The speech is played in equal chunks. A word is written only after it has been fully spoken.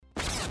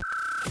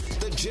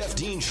Jeff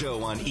Dean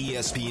Show on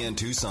ESPN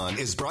Tucson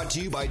is brought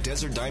to you by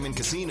Desert Diamond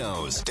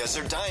Casinos.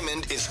 Desert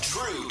Diamond is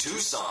true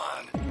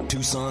Tucson.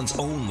 Tucson's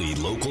only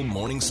local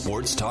morning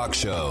sports talk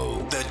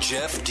show. The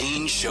Jeff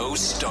Dean Show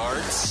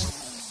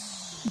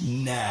starts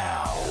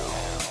now.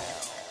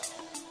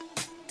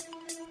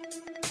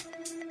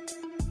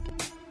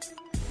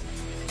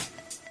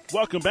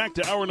 Welcome back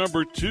to hour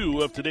number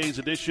 2 of today's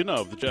edition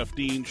of the Jeff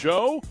Dean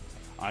Show.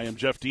 I am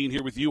Jeff Dean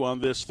here with you on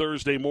this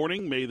Thursday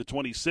morning, May the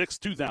 26th,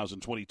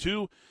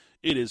 2022.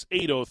 It is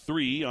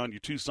 8:03 on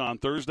your Tucson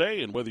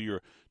Thursday, and whether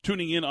you're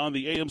tuning in on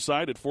the AM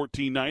side at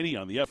 1490,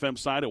 on the FM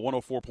side at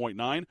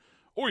 104.9,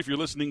 or if you're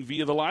listening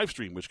via the live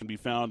stream, which can be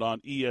found on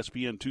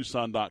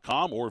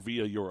ESPNTucson.com or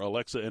via your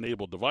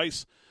Alexa-enabled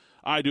device,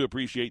 I do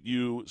appreciate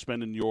you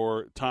spending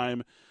your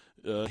time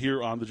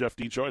here on the Jeff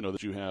Dean Show. I know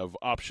that you have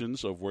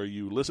options of where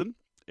you listen.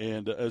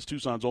 And as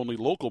Tucson's only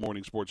local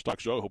morning sports talk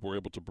show, I hope we're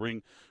able to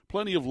bring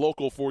plenty of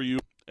local for you,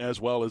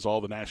 as well as all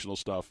the national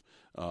stuff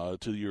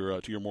to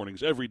your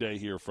mornings every day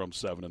here from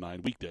 7 to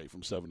 9, weekday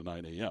from 7 to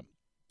 9 a.m.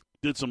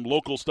 Did some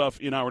local stuff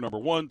in hour number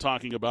 1,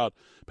 talking about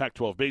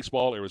Pac-12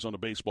 baseball. Arizona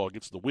baseball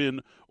gets the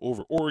win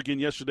over Oregon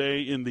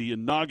yesterday in the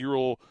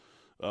inaugural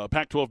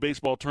Pac-12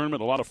 baseball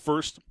tournament. A lot of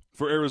firsts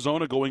for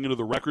Arizona going into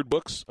the record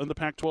books in the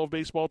Pac-12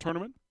 baseball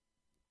tournament.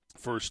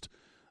 First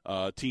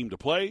team to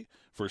play,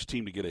 first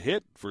team to get a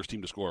hit, first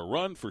team to score a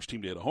run, first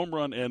team to hit a home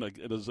run, and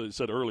as I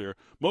said earlier,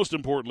 most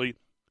importantly,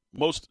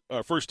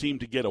 first team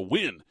to get a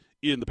win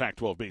in the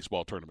Pac-12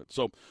 baseball tournament.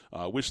 So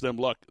wish them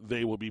luck.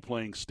 They will be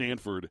playing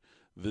Stanford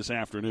this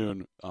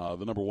afternoon,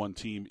 the number 1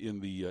 team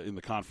in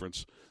the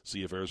conference.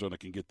 See if Arizona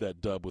can get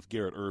that dub with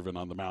Garrett Irvin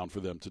on the mound for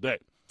them today.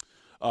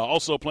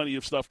 Also, plenty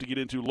of stuff to get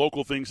into,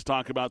 local things to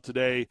talk about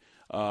today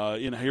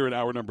here in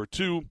hour number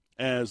 2,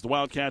 as the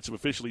Wildcats have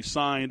officially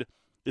signed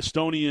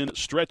Estonian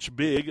stretch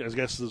big, I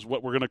guess is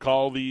what we're going to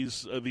call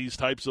these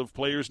types of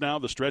players now,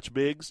 the stretch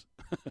bigs.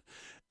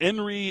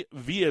 Henri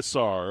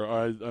Viesar.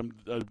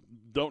 I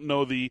don't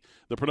know the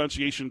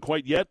pronunciation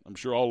quite yet. I'm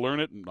sure I'll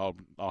learn it, and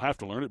I'll have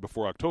to learn it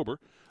before October.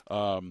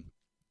 So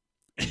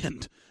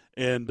good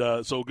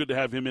to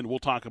have him in. We'll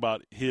talk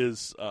about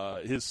his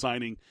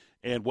signing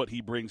and what he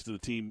brings to the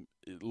team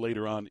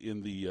later on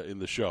in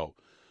the show.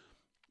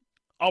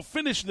 I'll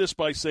finish this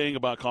by saying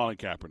about Colin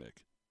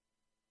Kaepernick.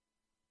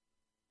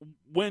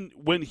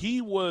 When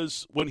he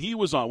was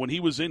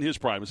in his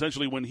prime,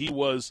 essentially when he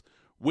was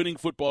winning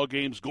football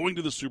games, going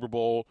to the Super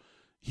Bowl,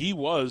 he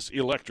was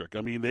electric.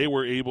 I mean, they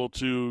were able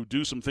to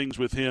do some things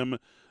with him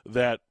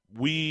that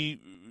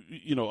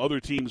other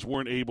teams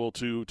weren't able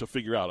to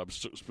figure out.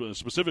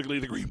 Specifically,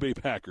 the Green Bay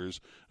Packers.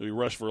 They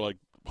rushed for like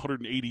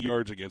 180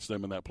 yards against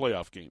them in that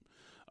playoff game.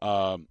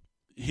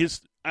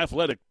 His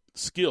athletic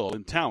skill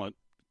and talent,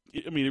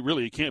 I mean,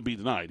 it can't be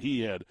denied.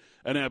 He had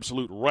an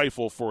absolute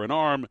rifle for an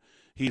arm.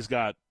 He's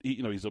a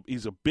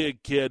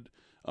big kid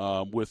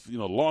with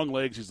long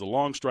legs. He's a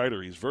long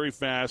strider. He's very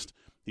fast.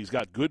 He's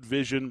got good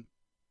vision.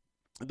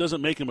 It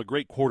doesn't make him a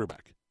great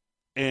quarterback.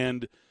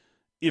 And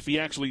if he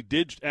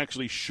did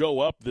show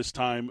up this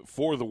time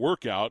for the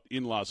workout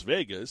in Las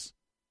Vegas,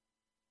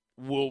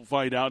 we'll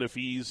find out if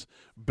he's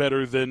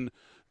better than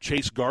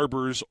Chase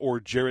Garbers or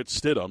Jarrett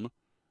Stidham,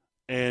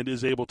 and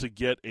is able to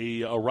get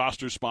a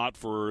roster spot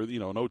for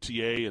an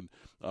OTA and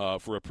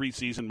for a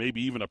preseason,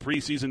 maybe even a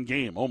preseason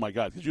game. Oh, my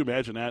God. Could you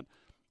imagine that?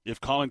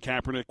 If Colin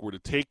Kaepernick were to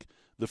take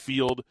the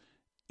field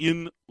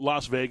in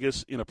Las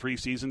Vegas in a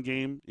preseason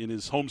game in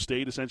his home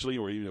state, essentially,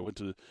 or went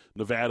to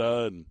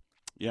Nevada, and,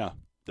 yeah,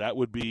 that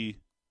would be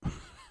 – oh,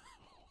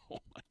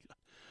 my God.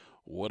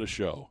 What a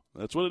show.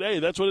 That's what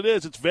it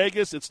is. It's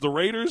Vegas. It's the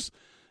Raiders.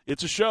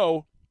 It's a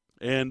show.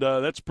 And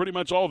that's pretty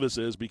much all this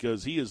is,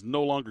 because he is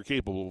no longer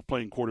capable of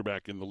playing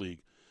quarterback in the league.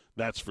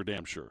 That's for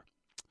damn sure.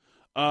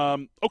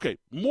 Okay,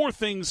 more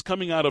things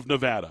coming out of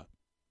Nevada.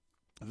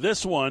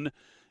 This one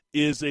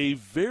is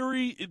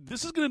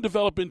this is going to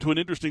develop into an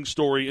interesting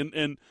story,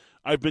 and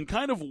I've been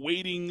kind of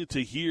waiting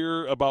to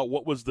hear about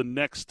what was the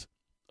next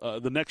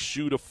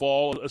shoe to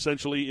fall,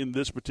 essentially, in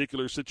this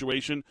particular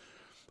situation.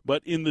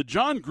 But in the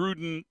John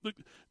Gruden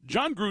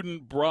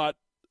brought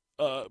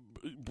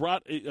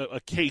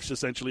a case,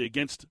 essentially,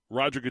 against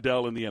Roger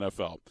Goodell in the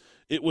NFL.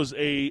 It was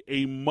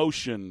a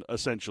motion,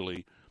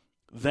 essentially,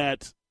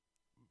 that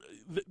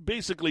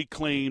basically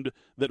claimed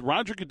that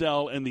Roger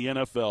Goodell and the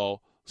NFL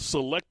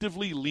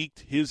selectively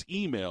leaked his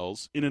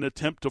emails in an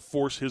attempt to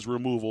force his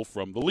removal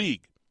from the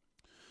league.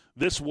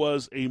 This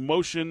was a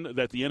motion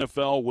that the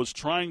NFL was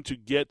trying to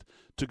get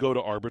to go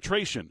to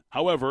arbitration.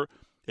 However,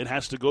 it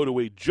has to go to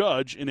a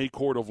judge in a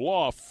court of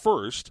law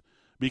first,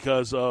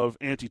 because of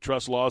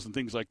antitrust laws and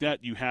things like that.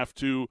 It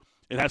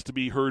has to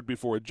be heard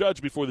before a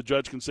judge before the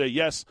judge can say,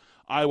 yes,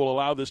 I will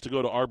allow this to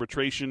go to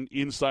arbitration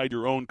inside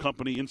your own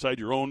company, inside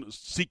your own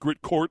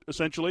secret court,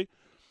 essentially.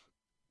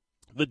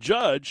 The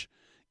judge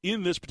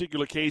in this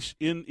particular case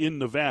in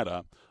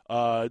Nevada,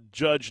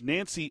 Judge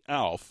Nancy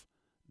Alf,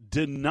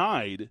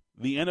 denied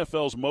the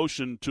NFL's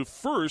motion to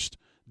first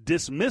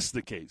dismiss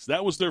the case.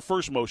 That was their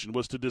first motion,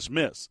 was to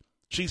dismiss.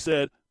 She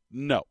said,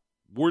 no,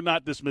 we're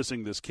not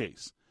dismissing this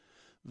case.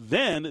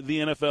 Then the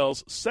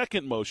NFL's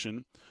second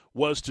motion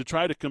was to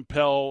try to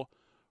compel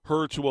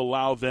her to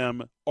allow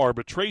them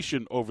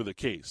arbitration over the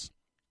case.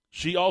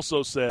 She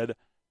also said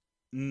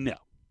no.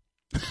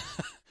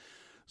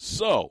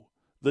 So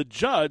the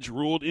judge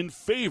ruled in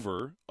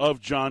favor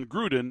of Jon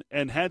Gruden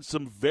and had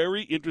some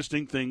very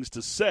interesting things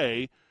to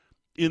say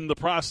in the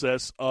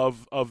process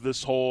of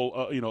this whole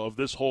of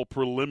this whole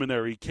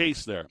preliminary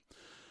case there.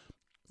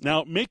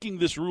 Now, making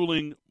this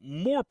ruling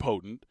more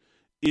potent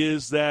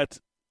is that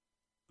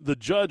the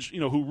judge,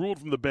 who ruled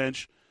from the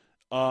bench,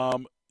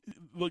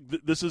 look,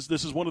 this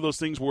is one of those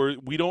things where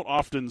we don't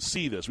often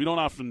see this. We don't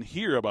often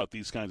hear about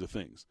these kinds of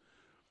things.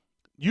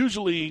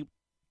 Usually,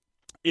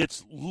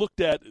 it's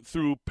looked at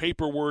through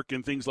paperwork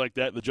and things like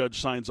that. The judge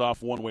signs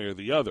off one way or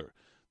the other.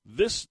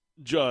 This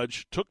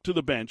judge took to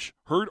the bench,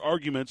 heard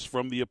arguments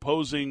from the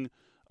opposing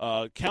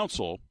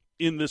counsel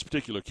in this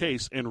particular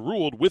case, and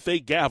ruled with a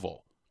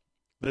gavel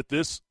that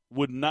this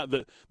would not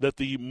that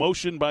the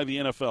motion by the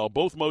NFL,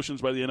 both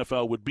motions by the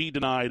NFL, would be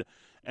denied,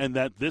 and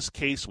that this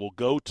case will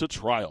go to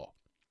trial.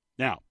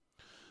 Now,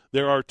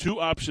 there are two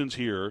options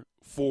here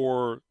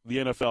for the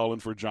NFL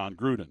and for Jon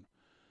Gruden.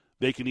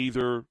 They can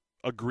either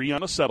agree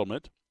on a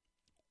settlement,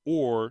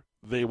 or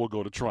they will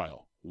go to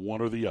trial,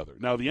 one or the other.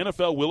 Now, the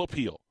NFL will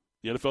appeal.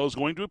 The NFL is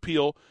going to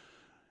appeal,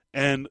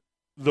 and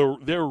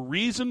their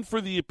reason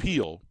for the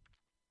appeal,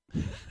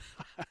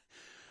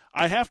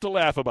 I have to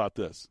laugh about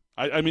this.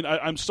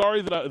 I'm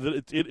sorry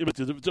that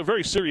it's a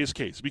very serious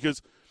case,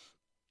 because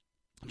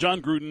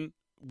Jon Gruden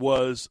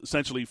was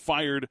essentially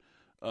fired.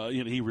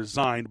 He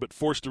resigned, but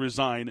forced to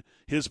resign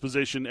his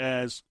position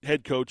as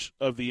head coach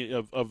of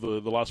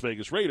the Las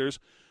Vegas Raiders,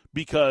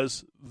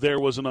 because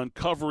there was an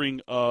uncovering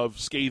of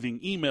scathing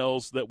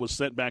emails that was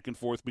sent back and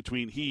forth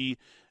between he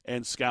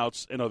and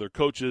scouts and other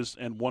coaches,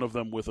 and one of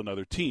them with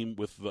another team,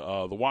 with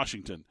the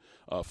Washington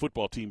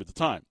football team at the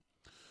time.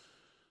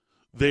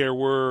 There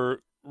were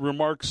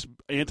remarks,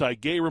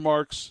 anti-gay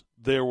remarks,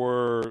 there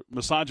were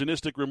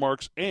misogynistic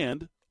remarks,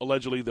 and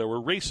allegedly there were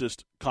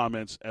racist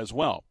comments as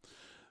well.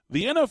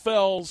 The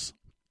NFL's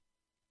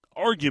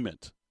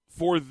argument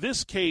for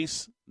this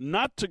case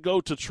not to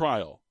go to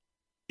trial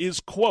is,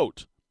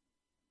 quote,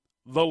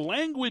 "The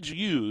language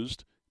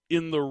used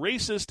in the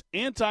racist,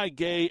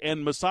 anti-gay,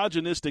 and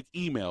misogynistic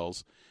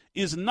emails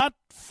is not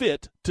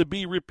fit to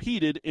be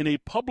repeated in a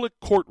public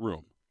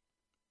courtroom."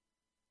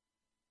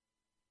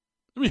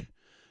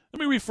 Let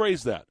me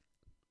rephrase that.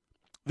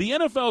 The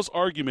NFL's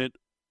argument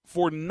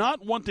for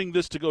not wanting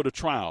this to go to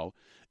trial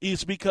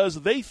is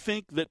because they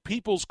think that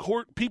people's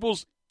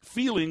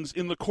feelings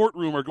in the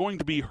courtroom are going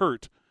to be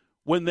hurt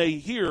when they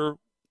hear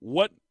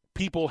what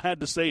people had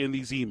to say in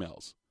these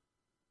emails.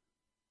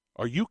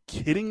 Are you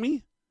kidding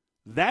me?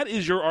 That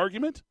is your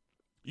argument?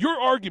 Your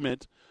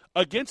argument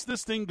against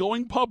this thing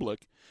going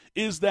public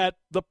is that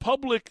the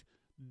public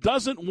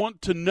doesn't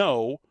want to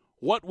know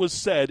what was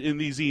said in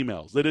these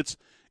emails, that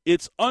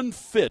it's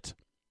unfit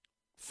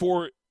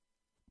for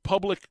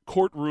public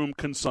courtroom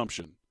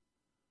consumption.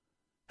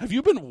 Have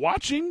you been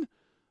watching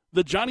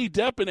the Johnny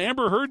Depp and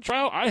Amber Heard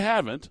trial? I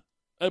haven't,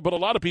 but a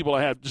lot of people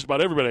I have, just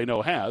about everybody I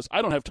know has.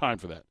 I don't have time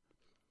for that.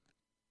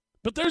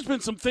 But there's been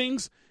some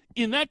things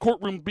in that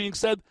courtroom being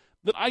said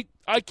that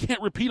I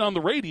can't repeat on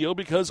the radio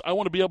because I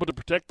want to be able to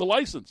protect the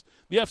license.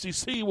 The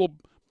FCC will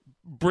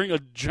bring a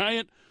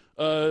giant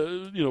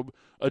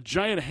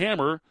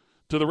hammer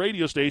to the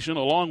radio station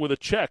along with a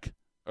check,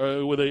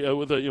 with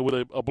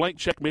a blank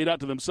check made out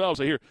to themselves.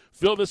 Say, here,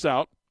 fill this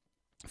out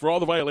for all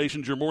the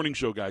violations your morning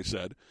show guy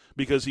said,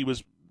 because he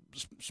was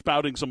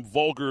spouting some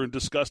vulgar and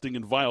disgusting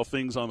and vile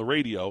things on the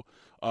radio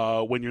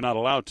when you're not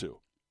allowed to.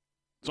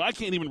 So I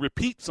can't even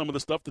repeat some of the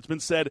stuff that's been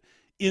said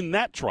in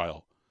that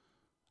trial.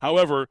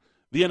 However,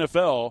 the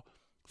NFL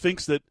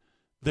thinks that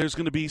there's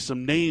going to be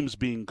some names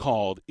being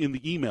called in the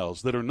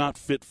emails that are not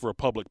fit for a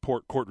public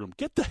courtroom.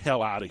 Get the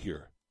hell out of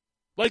here.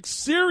 Like,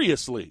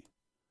 seriously.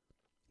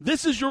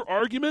 This is your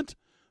argument?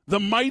 The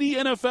mighty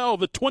NFL,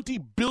 the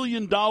 $20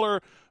 billion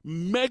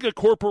mega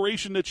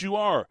corporation that you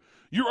are.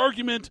 Your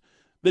argument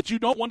that you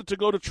don't want it to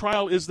go to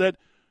trial is that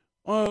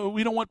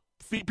we don't want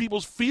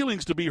people's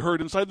feelings to be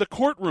hurt inside the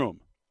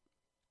courtroom.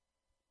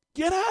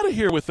 Get out of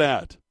here with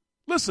that.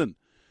 Listen,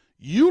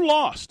 you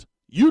lost.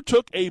 You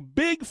took a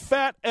big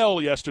fat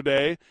L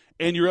yesterday,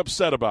 and you're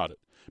upset about it.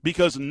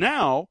 Because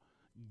now,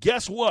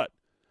 guess what?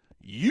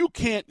 You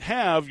can't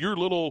have your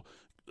little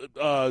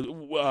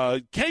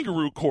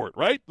kangaroo court,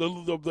 right?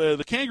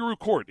 The kangaroo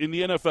court in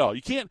the NFL.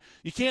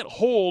 You can't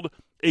hold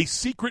a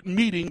secret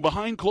meeting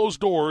behind closed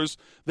doors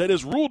that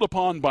is ruled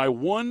upon by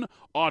one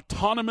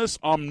autonomous,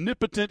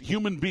 omnipotent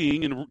human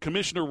being, in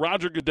Commissioner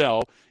Roger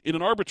Goodell, in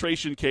an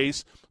arbitration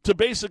case to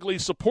basically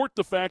support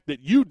the fact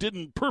that you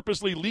didn't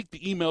purposely leak the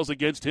emails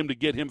against him to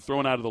get him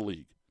thrown out of the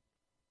league.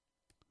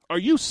 Are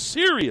you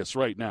serious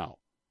right now?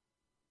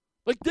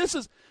 Like, this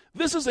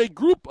is a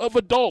group of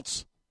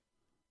adults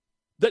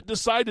that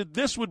decided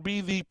this would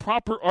be the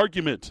proper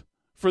argument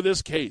for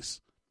this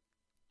case.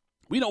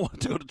 We don't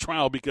want to go to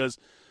trial because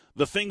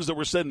the things that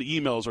were said in the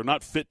emails are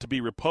not fit to be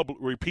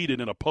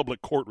repeated in a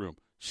public courtroom.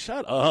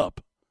 Shut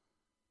up.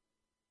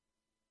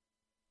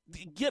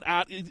 Get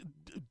out.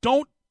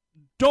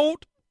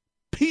 Don't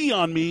pee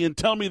on me and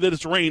tell me that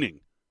it's raining.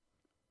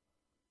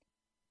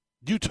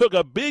 You took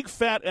a big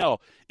fat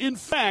L. In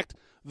fact,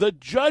 the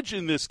judge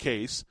in this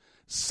case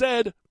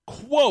said,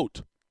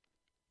 quote,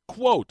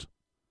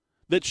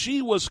 that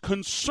she was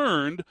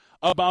concerned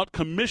about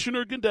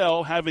Commissioner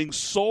Goodell having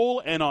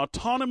sole and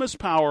autonomous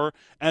power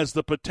as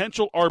the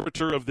potential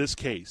arbiter of this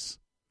case.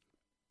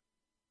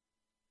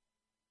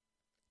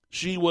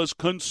 She was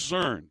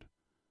concerned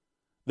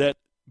that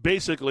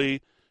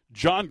basically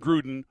John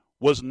Gruden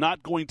was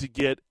not going to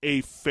get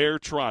a fair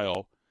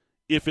trial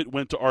if it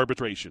went to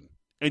arbitration.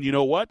 And you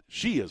know what?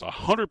 She is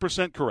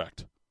 100%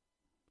 correct.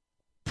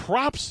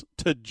 Props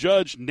to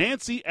Judge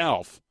Nancy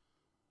Alf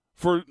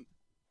for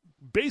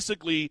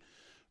basically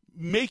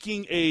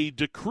making a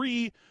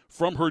decree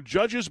from her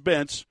judge's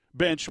bench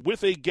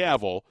with a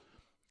gavel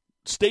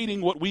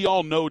stating what we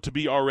all know to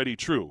be already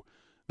true,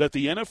 that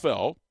the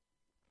NFL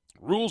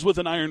rules with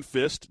an iron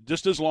fist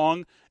just as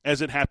long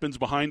as it happens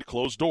behind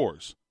closed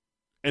doors.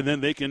 And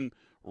then they can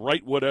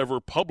write whatever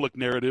public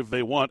narrative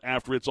they want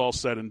after it's all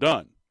said and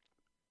done.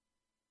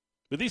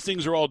 But these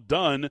things are all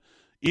done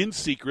in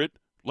secret,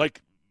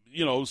 like,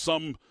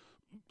 some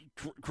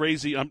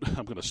crazy, I'm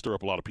going to stir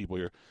up a lot of people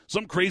here,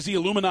 some crazy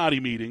Illuminati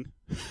meeting,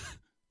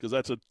 because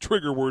that's a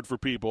trigger word for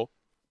people.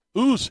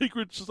 Ooh,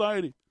 secret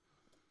society.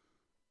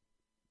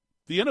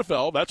 The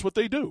NFL, that's what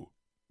they do.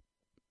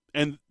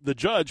 And the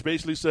judge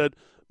basically said,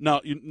 no,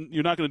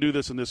 you're not going to do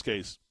this in this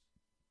case.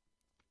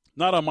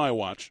 Not on my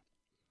watch.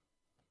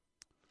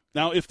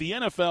 Now, if the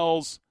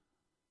NFL's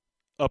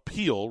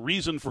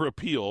reason for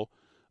appeal,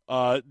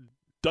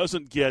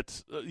 doesn't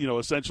get,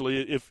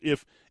 essentially,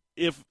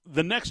 if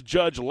the next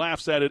judge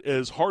laughs at it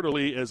as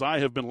heartily as I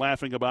have been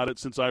laughing about it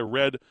since I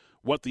read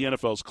what the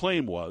NFL's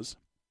claim was,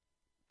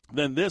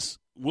 then this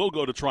will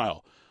go to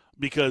trial.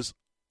 Because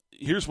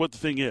here's what the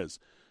thing is.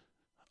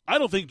 I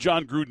don't think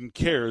John Gruden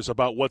cares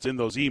about what's in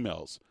those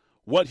emails.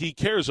 What he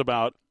cares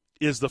about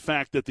is the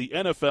fact that the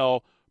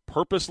NFL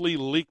purposely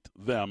leaked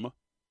them,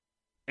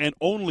 and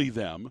only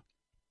them,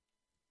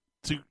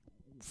 to,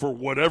 for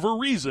whatever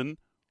reason,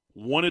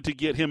 wanted to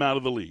get him out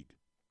of the league.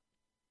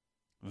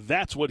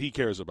 That's what he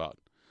cares about.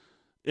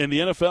 And the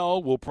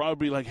NFL will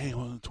probably be like, hey,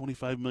 well,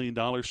 $25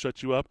 million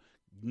shut you up.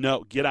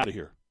 No, get out of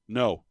here.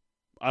 No,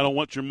 I don't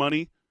want your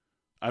money.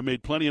 I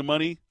made plenty of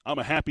money. I'm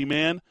a happy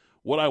man.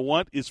 What I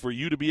want is for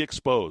you to be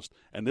exposed.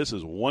 And this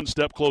is one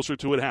step closer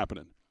to it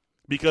happening.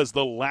 Because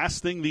the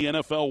last thing the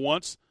NFL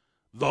wants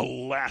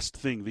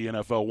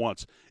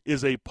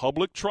is a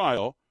public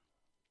trial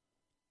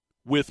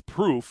with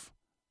proof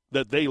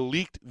that they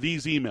leaked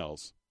these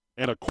emails.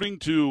 And according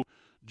to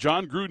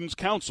John Gruden's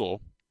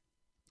counsel,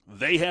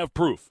 they have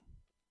proof.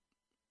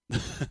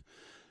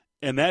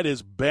 And that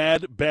is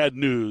bad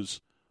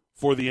news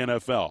for the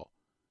NFL.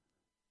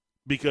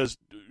 Because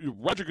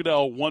Roger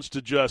Goodell wants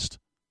to just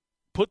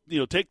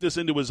take this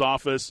into his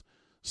office,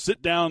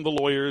 sit down the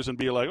lawyers and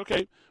be like,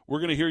 okay, we're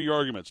going to hear your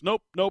arguments.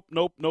 Nope.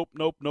 Everything's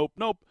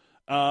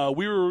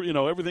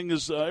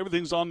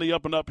on the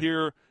up and up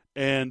here,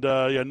 and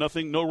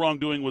no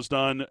wrongdoing was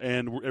done,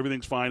 and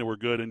everything's fine, and we're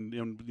good,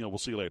 and we'll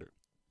see you later.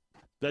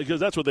 Because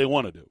that's what they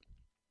want to do.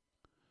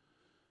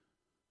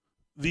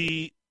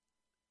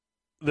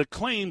 The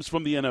claims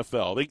from the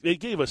NFL, they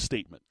gave a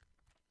statement.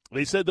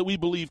 They said that we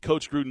believe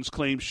Coach Gruden's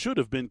claims should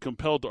have been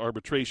compelled to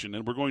arbitration,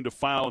 and we're going to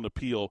file an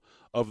appeal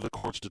of the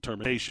court's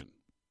determination.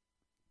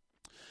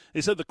 They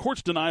said the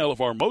court's denial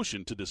of our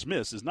motion to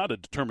dismiss is not a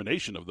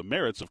determination of the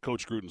merits of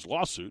Coach Gruden's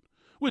lawsuit,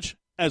 which,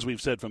 as we've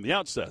said from the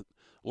outset,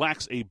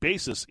 lacks a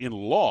basis in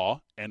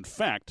law and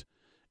fact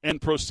and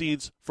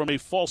proceeds from a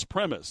false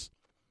premise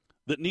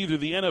that neither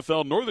the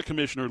NFL nor the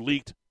commissioner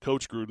leaked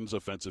Coach Gruden's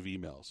offensive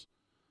emails.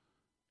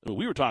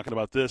 We were talking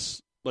about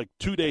this like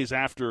 2 days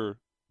after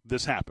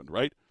this happened,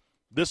 right?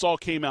 This all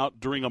came out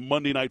during a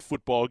Monday Night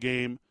Football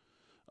game.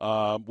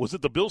 Was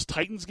it the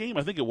Bills-Titans game?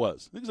 I think it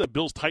was. I think it was that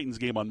Bills-Titans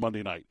game on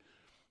Monday night.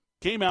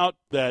 Came out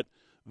that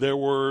there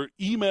were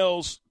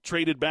emails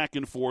traded back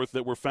and forth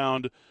that were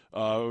found,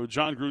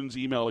 John Gruden's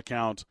email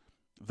account,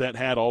 that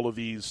had all of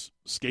these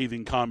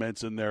scathing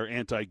comments in there,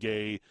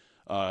 anti-gay,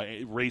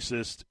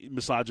 racist,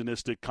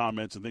 misogynistic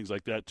comments and things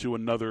like that to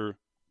another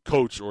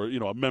coach or,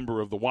 a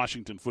member of the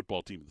Washington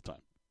football team at the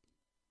time.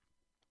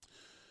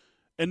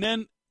 And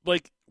then,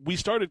 we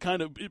started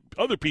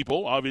other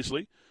people,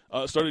 obviously,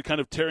 started kind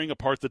of tearing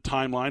apart the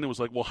timeline and was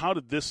like, well, how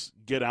did this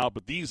get out,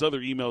 but these other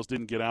emails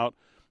didn't get out?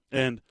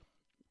 And,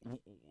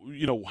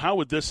 how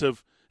would this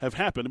have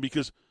happened?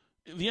 Because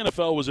the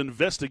NFL was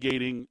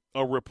investigating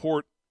a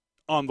report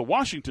on the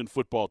Washington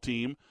football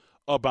team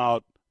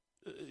about,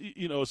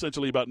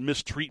 essentially about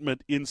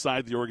mistreatment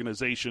inside the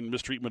organization,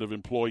 mistreatment of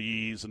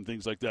employees and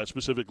things like that,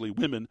 specifically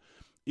women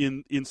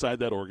inside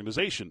that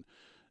organization.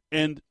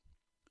 And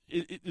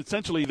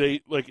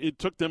essentially, it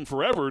took them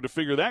forever to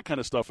figure that kind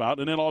of stuff out,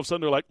 and then all of a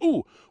sudden they're like,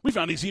 "Ooh, we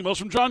found these emails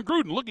from John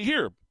Gruden. Looky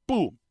here,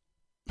 boom."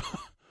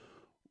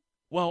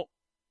 Well,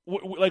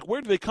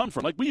 where do they come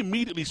from? We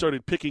immediately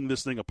started picking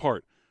this thing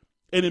apart,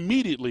 and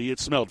immediately it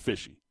smelled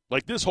fishy.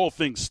 This whole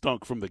thing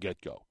stunk from the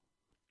get-go.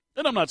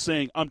 And I'm not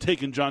saying I'm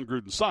taking John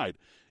Gruden's side.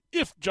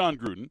 If John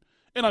Gruden,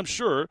 and I'm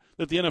sure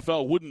that the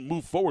NFL wouldn't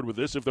move forward with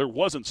this if there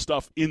wasn't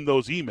stuff in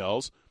those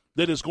emails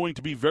that is going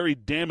to be very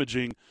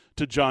damaging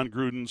to John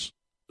Gruden's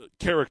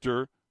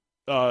character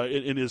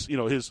in his,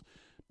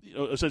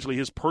 essentially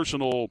his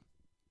personal,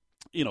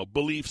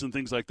 beliefs and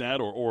things like that,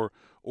 or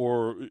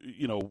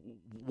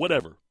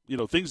whatever,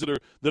 things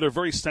that are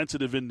very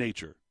sensitive in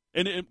nature.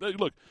 And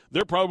look,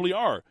 there probably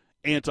are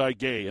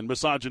anti-gay and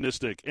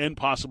misogynistic and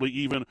possibly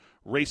even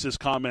racist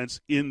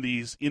comments in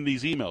these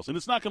emails, and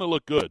it's not going to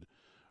look good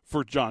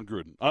for John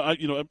Gruden.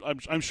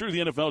 I'm sure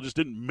the NFL just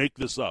didn't make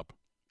this up.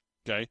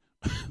 Okay,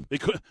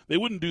 they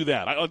wouldn't do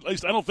that. At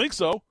least I don't think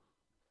so.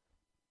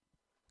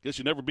 Guess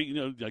you never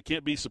be. I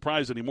can't be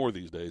surprised anymore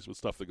these days with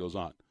stuff that goes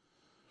on.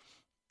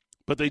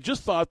 But they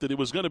just thought that it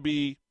was going to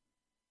be,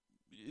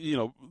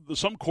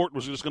 some court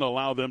was just going to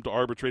allow them to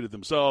arbitrate it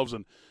themselves,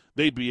 and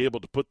they'd be able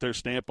to put their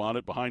stamp on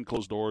it behind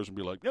closed doors and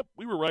be like, yep,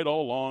 we were right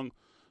all along,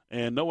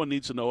 and no one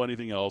needs to know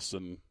anything else,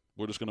 and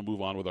we're just going to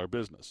move on with our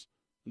business.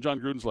 And John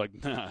Gruden's like,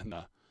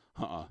 nah,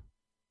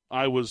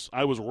 I was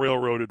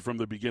railroaded from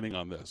the beginning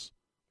on this.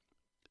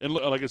 And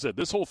like I said,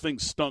 this whole thing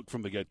stunk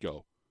from the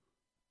get-go.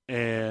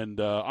 And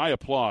I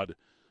applaud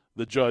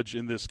the judge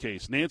in this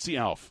case, Nancy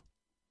Alf,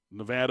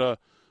 Nevada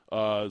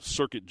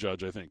circuit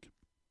judge, I think.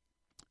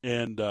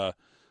 And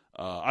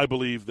I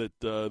believe that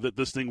that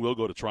this thing will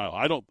go to trial.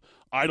 I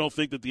don't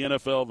think that the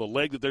NFL, the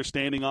leg that they're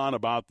standing on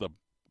about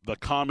the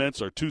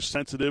comments are too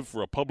sensitive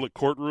for a public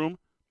courtroom.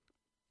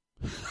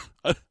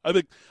 I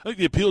think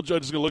the appeal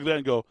judge is going to look at that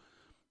and go,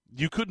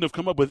 you couldn't have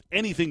come up with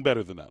anything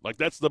better than that. Like,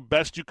 that's the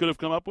best you could have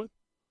come up with?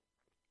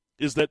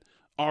 Is that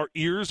our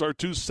ears are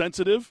too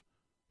sensitive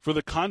for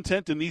the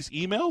content in these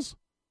emails?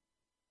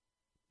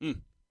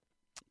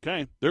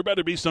 Okay, there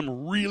better be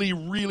some really,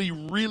 really,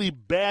 really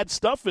bad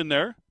stuff in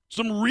there.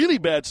 Some really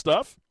bad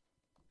stuff,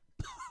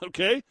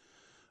 okay,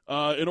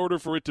 in order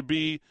for it to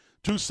be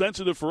too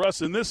sensitive for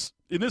us in this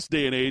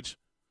day and age.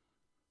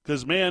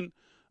 Because, man,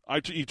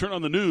 you turn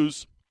on the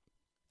news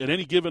at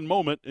any given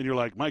moment, and you're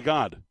like, my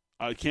God,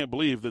 I can't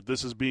believe that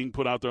this is being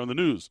put out there on the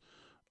news.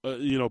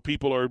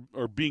 People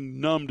are being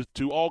numbed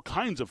to all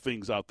kinds of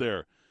things out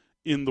there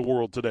in the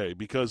world today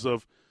because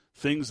of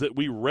things that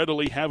we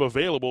readily have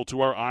available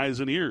to our eyes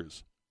and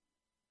ears.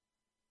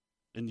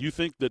 And you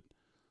think that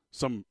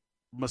some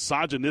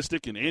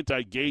misogynistic and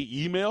anti-gay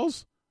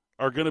emails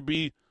are going to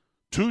be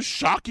too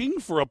shocking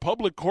for a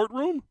public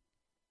courtroom?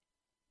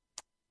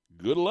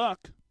 Good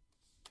luck.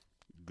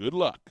 Good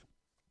luck.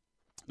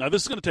 Now,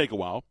 this is going to take a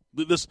while.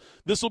 This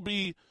will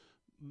be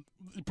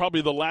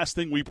probably the last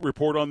thing we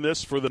report on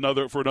this for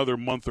another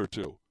month or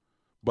two.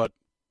 But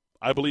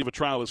I believe a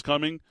trial is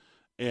coming,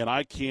 and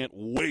I can't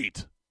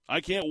wait. I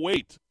can't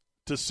wait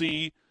to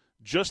see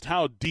just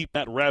how deep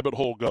that rabbit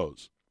hole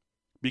goes.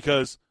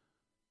 Because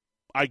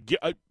I'd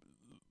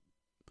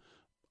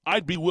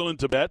be willing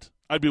to bet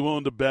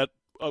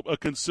a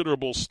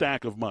considerable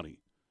stack of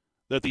money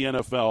that the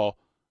NFL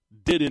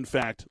did, in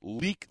fact,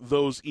 leak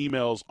those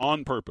emails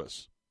on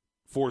purpose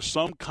for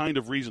some kind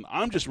of reason.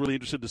 I'm just really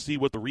interested to see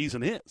what the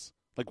reason is.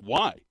 Like,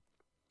 why?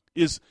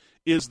 Is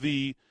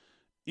the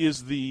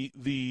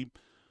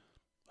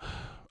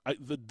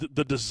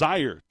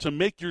desire to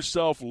make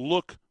yourself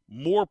look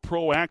more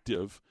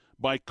proactive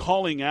by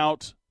calling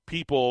out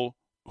people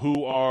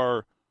who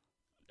are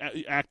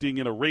acting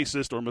in a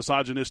racist or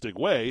misogynistic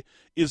way,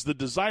 is the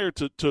desire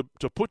to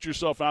put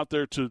yourself out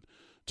there to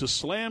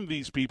slam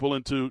these people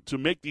and to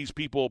make these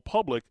people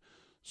public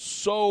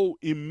so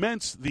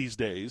immense these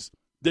days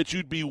that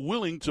you'd be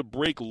willing to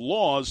break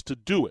laws to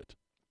do it.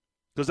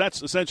 Because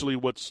that's essentially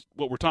what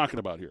we're talking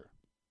about here.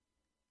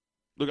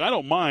 Look, I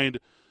don't mind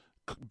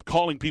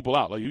calling people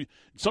out. Like,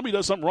 somebody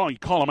does something wrong, you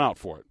call them out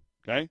for it.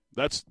 Okay?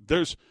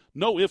 There's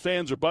no ifs,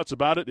 ands, or buts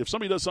about it. If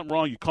somebody does something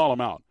wrong, you call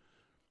them out.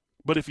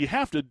 But if you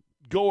have to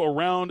go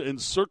around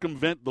and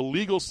circumvent the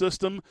legal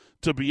system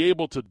to be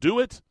able to do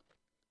it,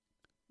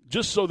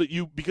 just so that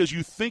because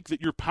you think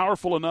that you're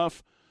powerful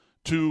enough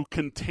to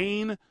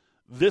contain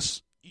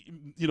this,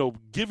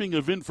 giving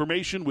of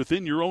information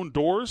within your own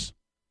doors,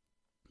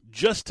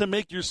 just to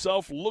make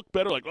yourself look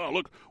better, like, oh,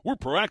 look, we're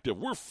proactive.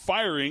 We're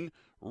firing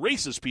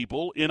racist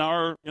people in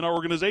our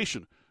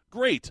organization.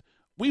 Great.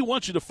 We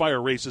want you to fire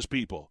racist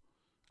people.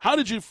 How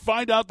did you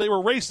find out they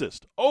were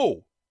racist?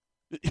 Oh,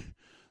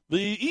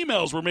 the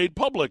emails were made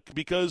public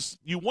because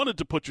you wanted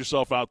to put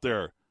yourself out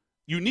there.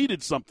 You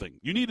needed something.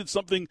 You needed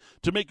something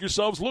to make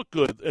yourselves look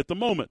good at the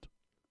moment.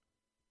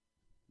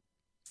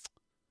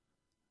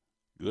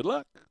 Good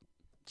luck.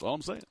 That's all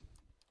I'm saying.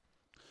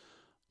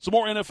 Some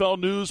more NFL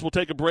news. We'll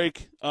take a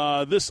break.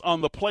 This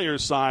on the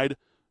players' side.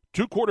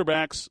 2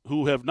 quarterbacks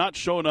who have not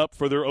shown up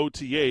for their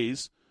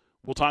OTAs.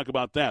 We'll talk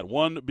about that.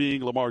 One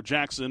being Lamar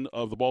Jackson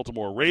of the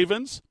Baltimore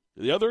Ravens.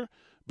 The other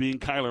being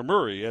Kyler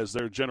Murray, as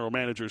their general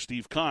manager,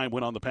 Steve Keim,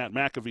 went on the Pat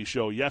McAfee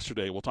show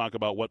yesterday. We'll talk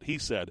about what he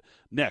said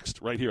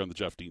next, right here on The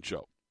Jeff Dean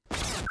Show.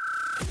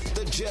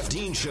 The Jeff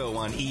Dean Show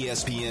on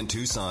ESPN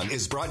Tucson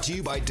is brought to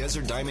you by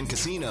Desert Diamond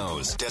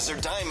Casinos.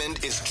 Desert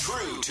Diamond is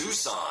true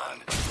Tucson.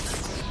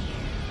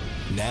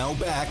 Now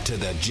back to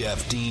the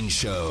Jeff Dean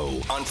Show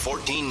on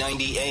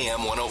 1490 AM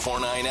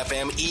 104.9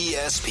 FM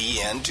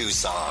ESPN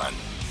Tucson.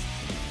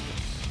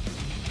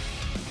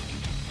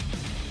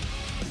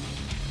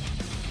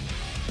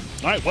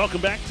 All right, welcome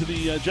back to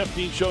the Jeff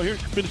Dean Show here.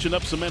 Finishing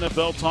up some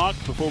NFL talk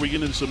before we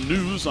get into some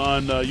news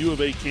on U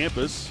of A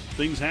campus.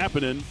 Things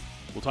happening.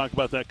 We'll talk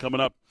about that coming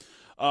up.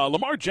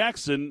 Lamar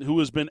Jackson, who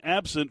has been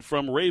absent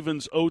from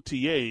Ravens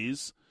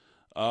OTAs,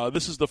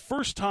 this is the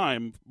first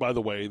time, by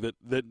the way, that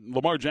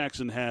Lamar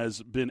Jackson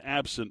has been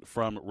absent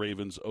from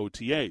Ravens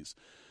OTAs.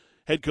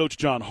 Head coach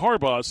John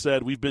Harbaugh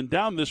said, "We've been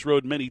down this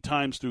road many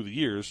times through the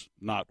years,"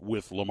 not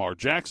with Lamar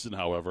Jackson,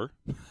 however.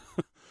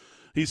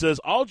 He says,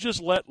 "I'll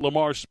just let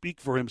Lamar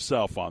speak for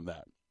himself on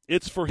that.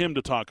 It's for him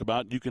to talk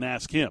about. You can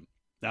ask him."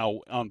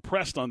 Now, on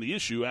pressed on the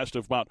issue, asked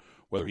about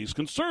whether he's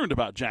concerned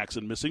about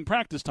Jackson missing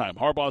practice time,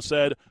 Harbaugh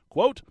said,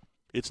 quote,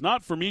 "It's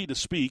not for me to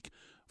speak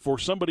for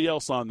somebody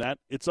else on that.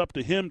 It's up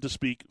to him to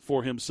speak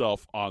for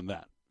himself on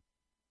that."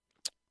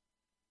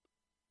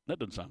 That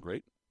doesn't sound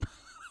great.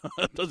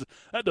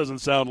 That doesn't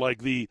sound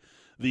like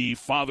the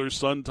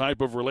father-son type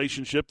of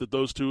relationship that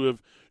those two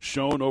have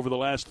shown over the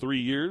last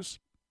 3 years.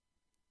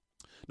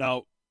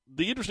 Now,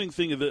 the interesting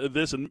thing of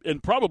this,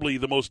 and probably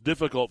the most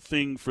difficult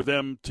thing for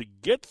them to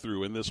get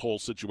through in this whole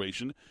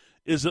situation,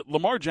 is that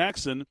Lamar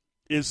Jackson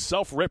is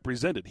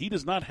self-represented. He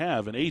does not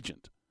have an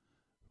agent.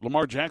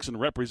 Lamar Jackson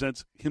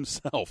represents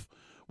himself,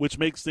 which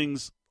makes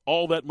things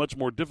all that much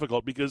more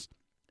difficult because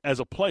as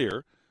a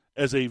player,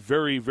 as a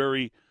very,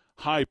 very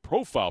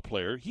high-profile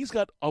player, he's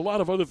got a lot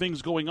of other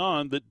things going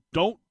on that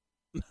don't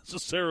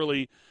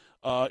necessarily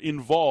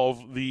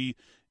involve the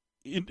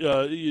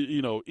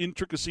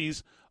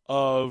intricacies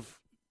of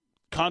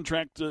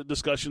contract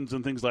discussions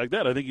and things like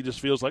that. I think he just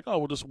feels like,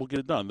 we'll get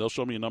it done. They'll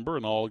show me a number,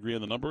 and I'll agree on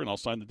the number, and I'll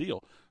sign the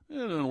deal. It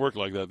doesn't work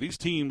like that. These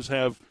teams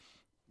have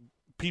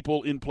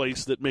people in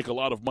place that make a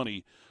lot of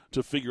money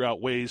to figure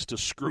out ways to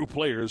screw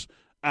players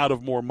out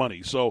of more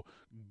money. So,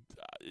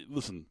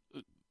 listen,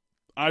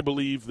 I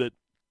believe that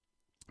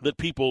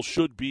people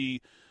should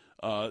be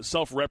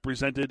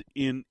self-represented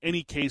in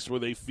any case where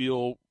they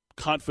feel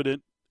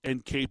confident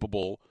and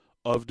capable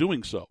of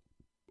doing so.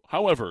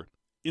 However,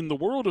 in the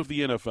world of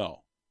the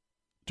NFL,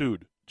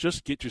 dude,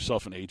 just get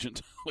yourself an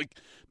agent.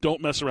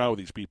 Don't mess around with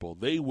these people.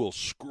 They will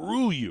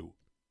screw you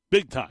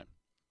big time.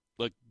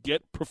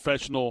 Get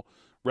professional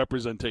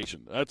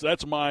representation.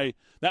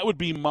 That would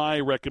be my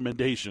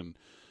recommendation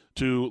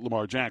to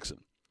Lamar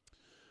Jackson.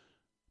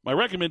 My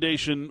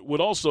recommendation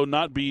would also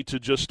not be to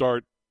just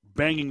start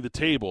banging the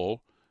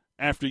table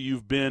after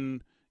you've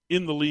been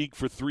in the league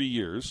for 3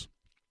 years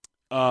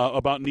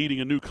about needing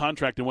a new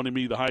contract and wanting to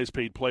be the highest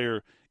paid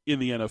player in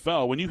the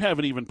NFL when you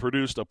haven't even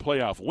produced a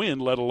playoff win,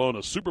 let alone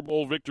a Super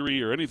Bowl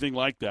victory or anything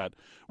like that,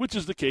 which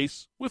is the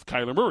case with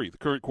Kyler Murray, the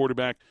current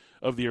quarterback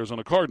of the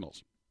Arizona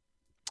Cardinals.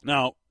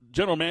 Now,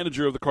 general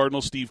manager of the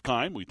Cardinals, Steve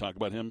Keim, we talk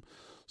about him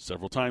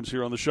several times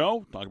here on the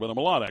show, talk about him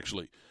a lot,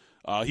 actually.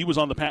 He was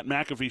on the Pat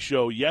McAfee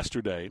show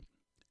yesterday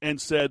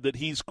and said that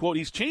he's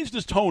changed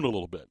his tone a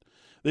little bit,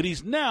 that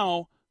he's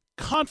now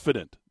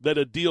confident that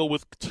a deal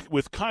with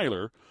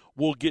Kyler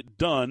will get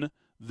done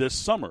this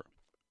summer.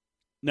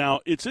 Now,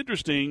 it's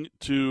interesting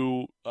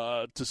to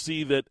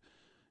see that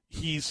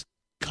he's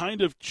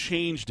kind of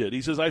changed it.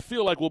 He says, "I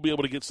feel like we'll be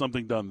able to get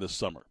something done this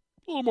summer."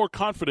 A little more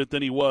confident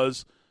than he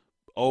was,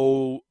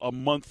 a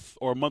month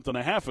or a month and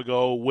a half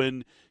ago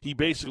when he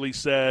basically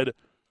said,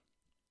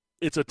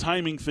 "It's a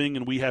timing thing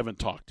and we haven't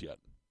talked yet."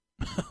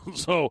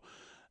 So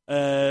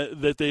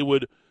that they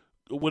would,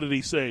 what did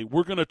he say?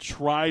 "We're going to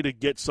try to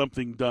get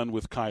something done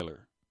with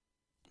Kyler."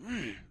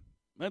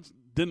 That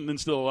didn't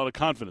instill a lot of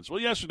confidence.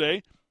 Well,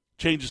 yesterday,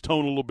 changed his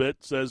tone a little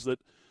bit, says that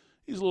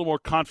he's a little more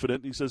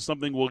confident. He says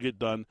something will get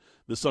done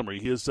this summer.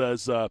 He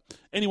says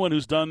anyone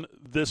who's done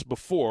this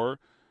before,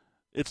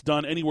 it's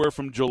done anywhere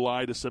from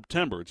July to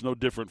September. It's no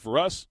different for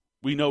us.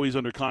 We know he's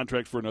under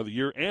contract for another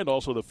year and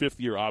also the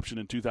 5th-year option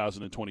in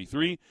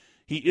 2023.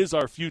 He is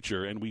our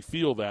future, and we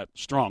feel that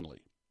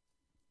strongly.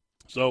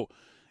 So,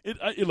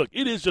 look,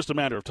 it is just a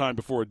matter of time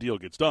before a deal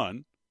gets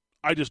done.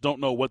 I just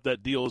don't know what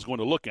that deal is going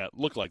to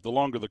look like. The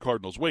longer the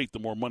Cardinals wait, the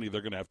more money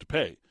they're going to have to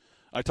pay.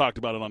 I talked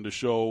about it on the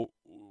show,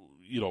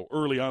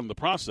 early on in the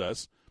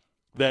process,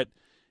 that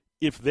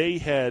if they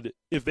had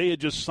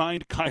just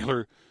signed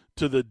Kyler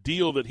to the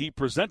deal that he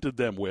presented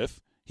them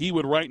with, he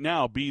would right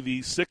now be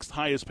the 6th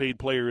highest paid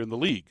player in the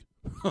league.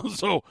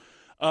 So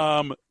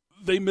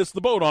they missed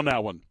the boat on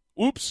that one.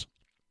 Oops.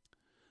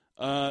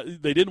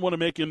 They didn't want to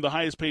make him the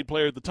highest paid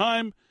player at the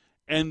time,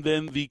 and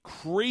then the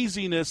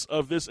craziness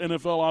of this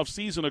NFL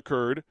offseason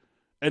occurred,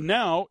 and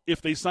now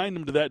if they signed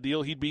him to that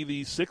deal, he'd be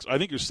the 6th, I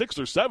think you're 6th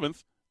or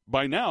 7th.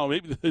 By now,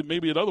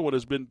 maybe another one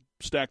has been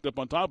stacked up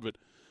on top of it.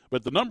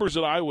 But the numbers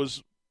that I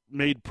was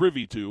made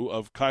privy to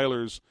of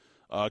Kyler's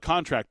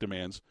contract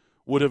demands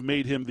would have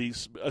made him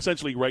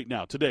essentially right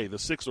now, today, the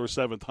 6th or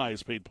 7th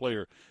highest paid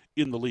player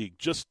in the league,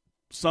 just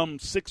some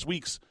 6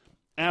 weeks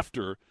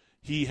after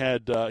he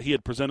had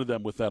presented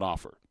them with that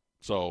offer.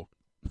 So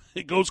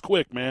it goes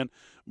quick, man.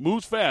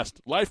 Moves fast.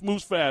 Life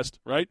moves fast,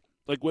 right?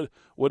 Like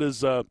what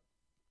is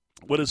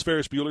What does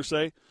Ferris Bueller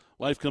say?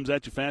 Life comes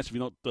at you fast. If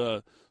you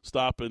don't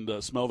stop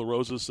and smell the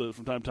roses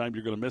from time to time,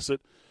 you're going to miss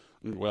it.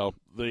 Well,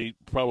 they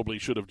probably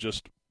should have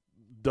just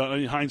done. I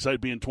mean,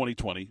 hindsight being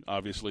 20/20,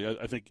 obviously.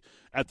 I think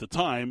at the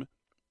time,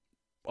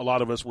 a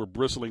lot of us were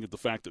bristling at the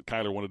fact that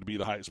Kyler wanted to be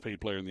the highest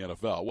paid player in the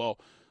NFL. Well,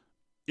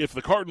 if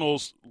the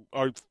Cardinals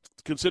are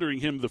considering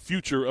him the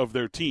future of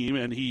their team,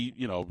 and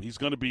he's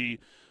going to be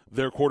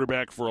their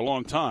quarterback for a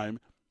long time,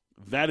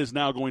 that is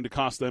now going to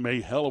cost them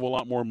a hell of a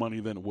lot more money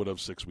than it would have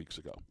 6 weeks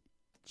ago.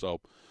 So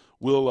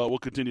we'll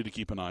continue to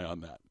keep an eye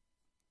on that.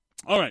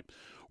 All right,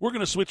 we're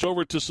going to switch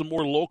over to some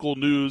more local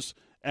news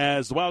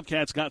as the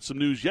Wildcats got some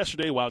news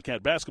yesterday.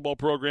 Wildcat basketball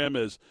program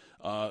as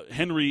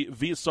Henri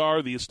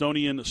Viisar, the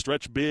Estonian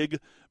stretch big,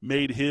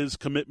 made his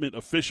commitment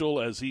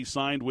official as he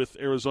signed with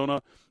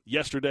Arizona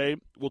yesterday.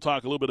 We'll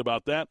talk a little bit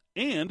about that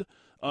and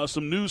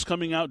some news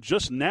coming out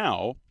just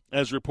now,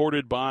 as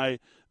reported by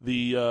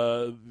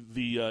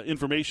the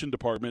information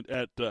department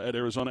at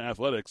Arizona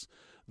Athletics,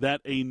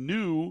 that a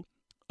new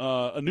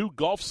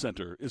golf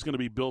center is going to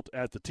be built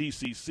at the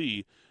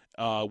TCC.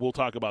 We'll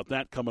talk about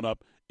that coming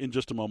up in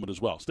just a moment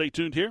as well. Stay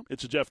tuned here.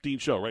 It's a Jeff Dean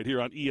Show right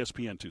here on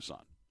ESPN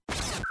Tucson.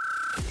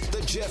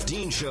 The Jeff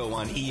Dean Show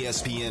on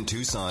ESPN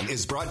Tucson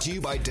is brought to you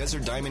by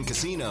Desert Diamond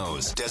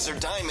Casinos. Desert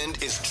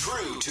Diamond is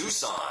true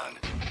Tucson.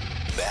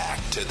 Back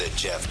to the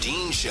Jeff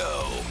Dean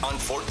Show on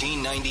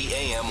 1490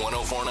 AM,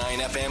 104.9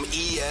 FM,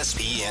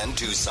 ESPN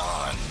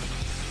Tucson.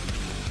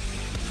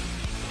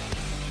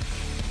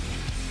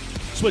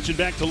 Switching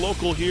back to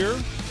local here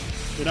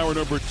in hour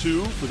number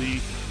 2 for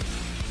the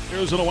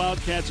Arizona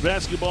Wildcats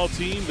basketball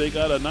team. They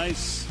got a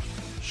nice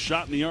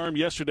shot in the arm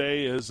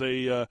yesterday as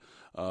the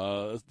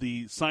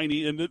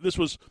signee, and this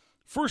was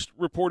first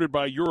reported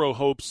by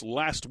Eurohopes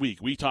last week.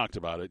 We talked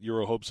about it.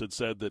 Eurohopes had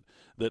said that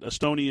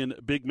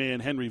Estonian big man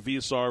Henri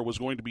Viisar was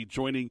going to be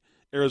joining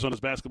Arizona's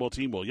basketball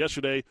team. Well,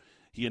 yesterday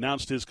he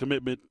announced his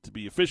commitment to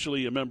be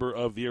officially a member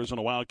of the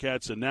Arizona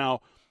Wildcats, and now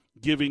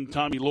giving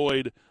Tommy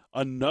Lloyd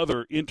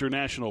another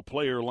international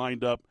player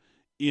lined up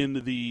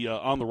in the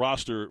on the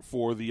roster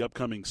for the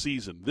upcoming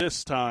season.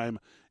 This time,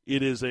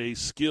 it is a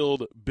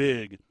skilled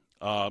big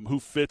who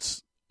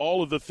fits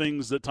all of the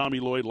things that Tommy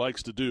Lloyd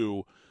likes to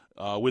do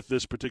with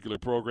this particular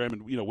program,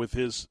 and with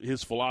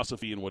his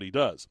philosophy and what he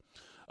does.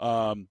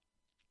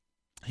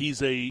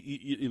 He's a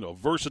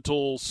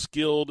versatile,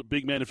 skilled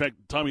big man. In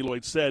fact, Tommy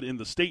Lloyd said in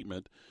the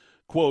statement,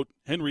 quote,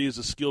 Henry is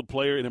a skilled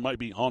player, and it might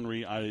be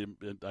Henry, I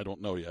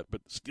don't know yet, but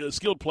a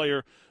skilled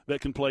player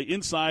that can play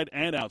inside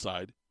and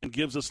outside and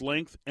gives us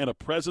length and a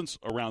presence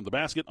around the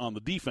basket on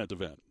the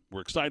defensive end. We're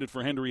excited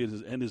for Henry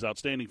and his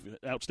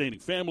outstanding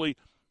family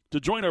to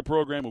join our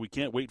program, and we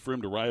can't wait for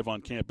him to arrive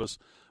on campus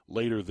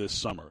later this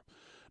summer.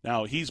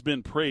 Now, he's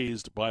been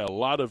praised by a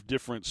lot of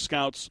different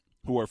scouts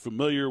who are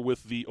familiar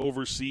with the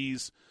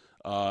overseas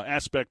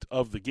aspect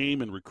of the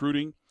game and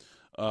recruiting.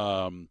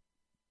 One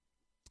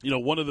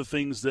of the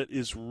things that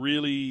is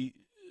really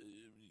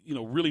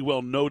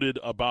well noted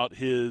about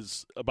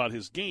his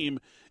game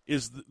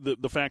is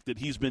the fact that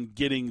he's been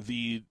getting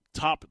the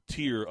top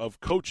tier of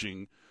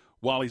coaching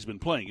while he's been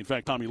playing. In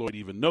fact, Tommy Lloyd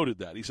even noted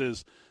that. He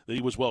says that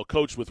he was well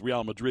coached with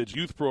Real Madrid's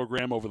youth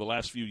program over the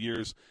last few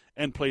years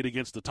and played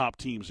against the top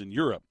teams in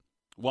Europe,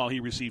 while he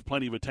received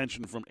plenty of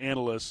attention from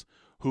analysts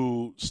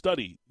who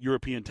study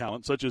European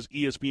talent, such as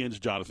ESPN's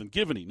Jonathan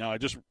Givney. Now, I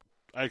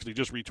actually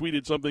just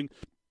retweeted something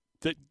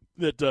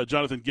that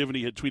Jonathan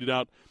Givney had tweeted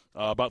out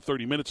about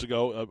 30 minutes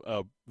ago,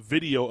 a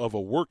video of a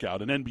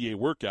workout, an NBA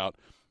workout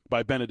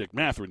by Benedict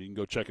Mathurin. You can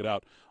go check it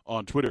out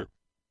on Twitter.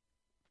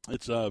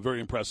 It's a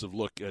very impressive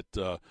look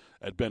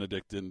at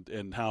Benedict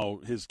and how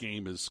his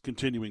game is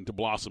continuing to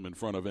blossom in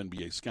front of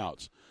NBA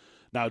scouts.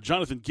 Now,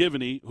 Jonathan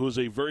Givney, who is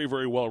a very,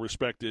 very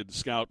well-respected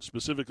scout,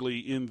 specifically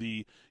in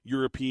the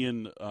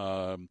European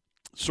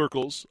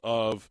circles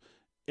of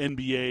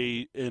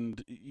NBA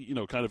and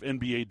kind of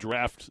NBA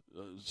draft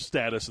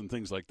status and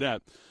things like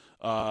that,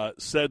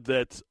 said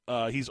that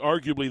he's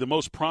arguably the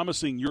most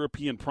promising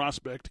European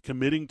prospect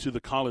committing to the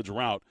college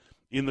route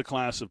in the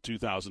class of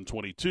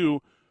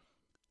 2022.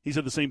 He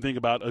said the same thing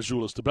about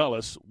Azuolas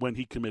Tubelis when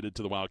he committed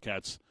to the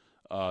Wildcats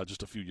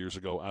just a few years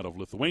ago out of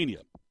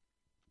Lithuania.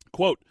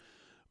 Quote,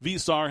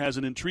 Viisar has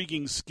an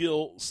intriguing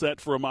skill set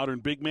for a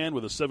modern big man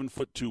with a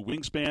 7'2"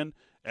 wingspan,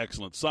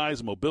 excellent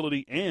size,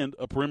 mobility, and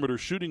a perimeter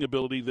shooting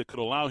ability that could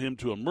allow him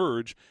to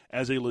emerge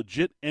as a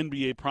legit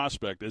NBA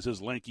prospect as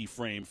his lanky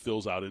frame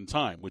fills out in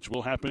time, which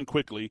will happen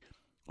quickly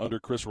under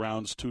Chris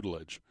Round's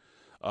tutelage.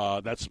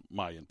 That's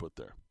my input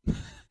there.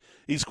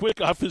 He's quick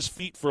off his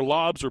feet for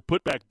lobs or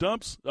putback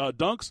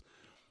dunks,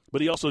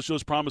 but he also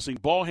shows promising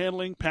ball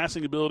handling,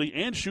 passing ability,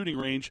 and shooting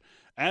range,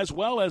 as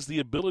well as the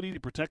ability to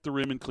protect the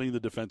rim and clean the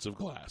defensive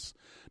glass.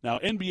 Now,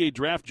 NBA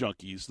Draft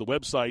Junkies, the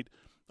website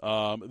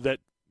that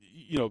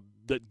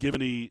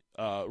Givney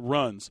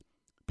runs,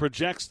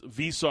 projects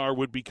Viisar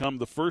would become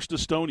the first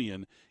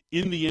Estonian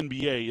in the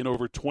NBA in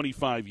over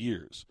 25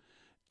 years.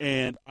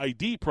 And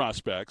ID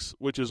Prospects,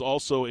 which is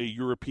also a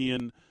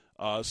European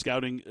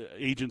scouting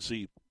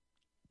agency,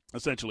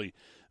 essentially,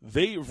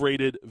 they've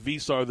rated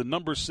Vesar the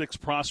number 6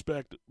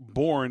 prospect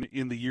born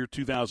in the year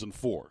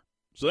 2004.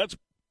 So that's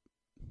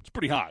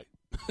pretty high.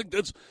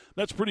 that's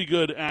pretty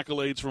good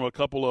accolades from a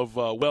couple of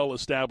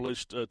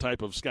well-established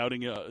type of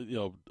scouting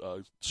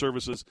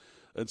services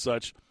and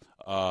such.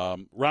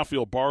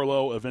 Rafael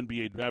Barlow of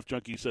NBA Draft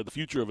Junkie said the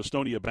future of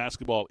Estonia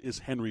basketball is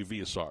Henri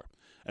Vesar.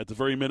 At the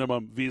very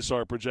minimum,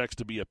 Vesar projects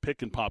to be a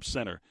pick-and-pop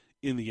center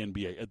in the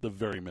NBA at the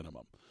very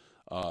minimum.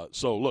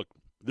 So, look,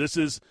 this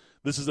is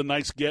a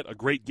nice get, a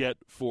great get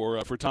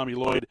for Tommy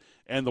Lloyd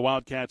and the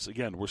Wildcats.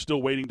 Again, we're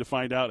still waiting to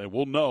find out, and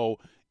we'll know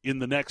in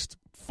the next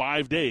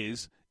 5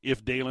 days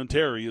if Dalen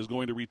Terry is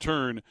going to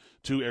return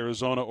to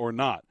Arizona or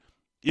not.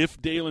 If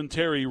Dalen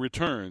Terry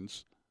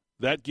returns,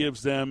 that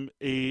gives them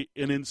an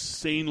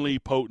insanely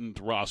potent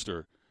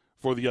roster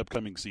for the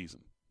upcoming season.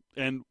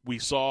 And we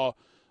saw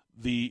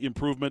the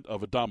improvement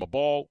of Adama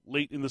Ball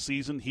late in the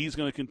season. He's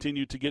going to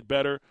continue to get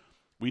better.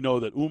 We know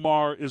that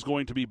Umar is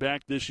going to be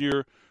back this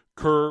year.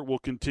 Kerr will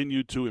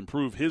continue to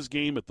improve his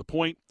game at the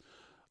point.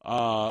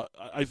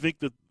 I think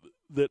that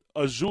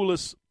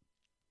Azuolas,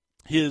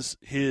 his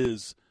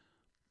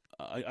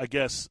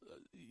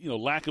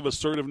lack of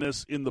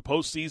assertiveness in the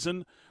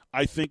postseason,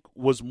 I think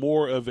was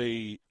more of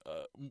the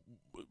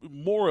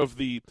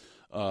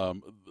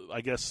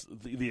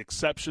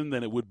exception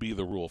than it would be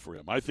the rule for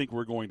him. I think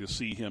we're going to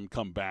see him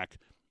come back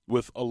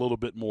with a little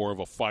bit more of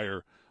a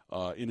fire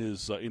in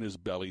his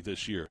belly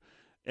this year.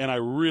 And I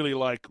really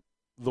like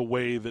the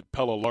way that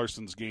Pelle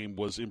Larsson's game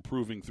was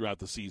improving throughout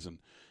the season.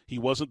 He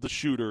wasn't the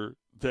shooter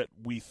that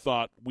we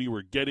thought we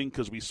were getting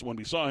because when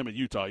we saw him at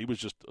Utah, he was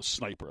just a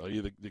sniper.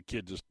 The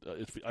kid just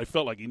I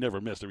felt like he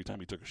never missed every time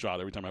he took a shot,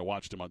 every time I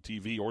watched him on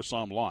TV or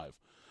saw him live.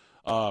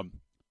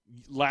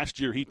 Last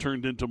year, he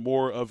turned into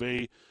more of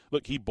he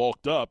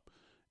bulked up,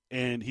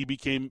 and he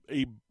became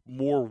a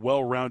more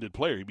well-rounded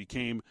player. He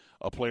became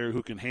a player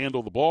who can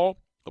handle the ball,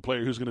 a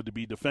player who's going to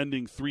be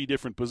defending 3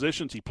 different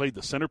positions. He played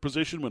the center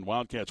position when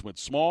Wildcats went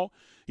small.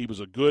 He was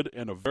a good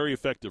and a very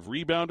effective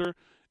rebounder.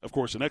 Of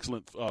course, an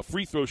excellent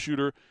free throw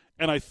shooter.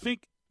 And I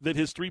think that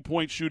his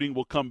three-point shooting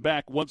will come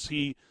back once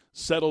he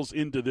settles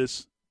into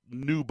this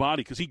new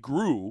body, because he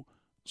grew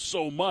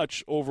so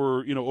much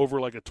over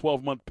like a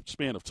 12-month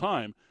span of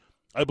time.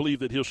 I believe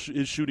that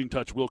his shooting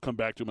touch will come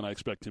back to him, and I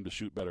expect him to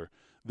shoot better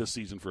this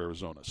season for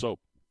Arizona. So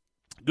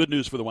good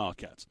news for the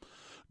Wildcats.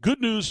 Good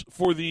news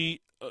for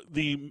the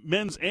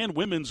men's and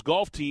women's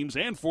golf teams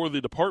and for the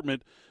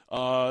department,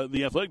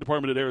 the athletic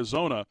department at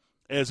Arizona,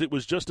 as it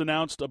was just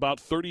announced about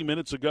 30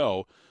 minutes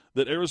ago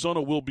that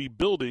Arizona will be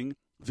building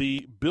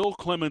the Bill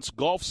Clements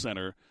Golf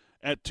Center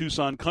at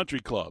Tucson Country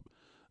Club.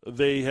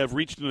 They have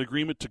reached an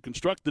agreement to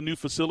construct the new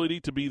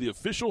facility to be the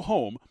official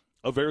home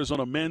of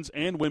Arizona men's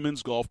and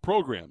women's golf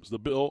programs. The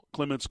Bill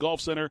Clements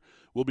Golf Center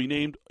will be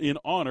named in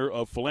honor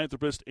of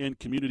philanthropist and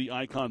community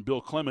icon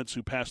Bill Clements,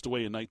 who passed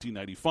away in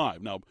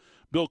 1995. Now,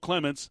 Bill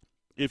Clements,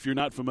 if you're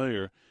not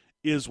familiar,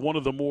 is one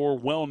of the more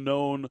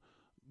well-known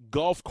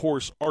golf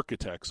course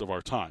architects of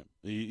our time.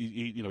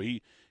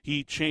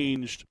 He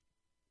changed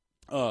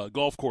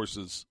golf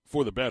courses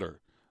for the better,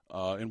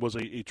 and was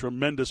a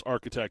tremendous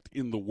architect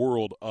in the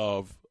world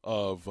of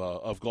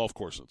golf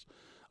courses.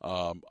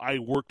 I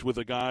worked with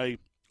a guy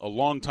a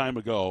long time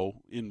ago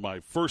in my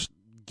first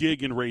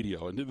gig in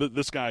radio, and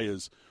this guy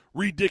is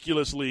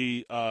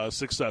ridiculously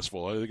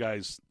successful. The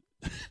guy's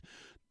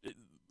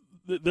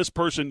this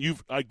person,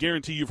 I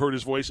guarantee you've heard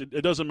his voice.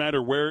 It doesn't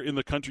matter where in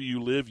the country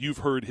you live, you've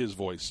heard his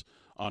voice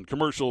on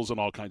commercials and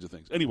all kinds of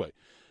things. Anyway,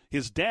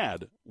 his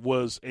dad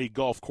was a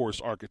golf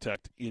course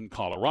architect in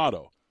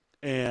Colorado,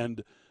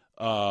 and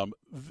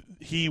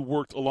he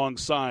worked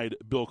alongside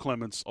Bill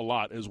Clements a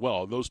lot as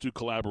well. Those two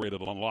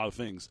collaborated on a lot of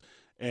things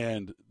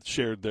and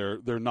shared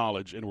their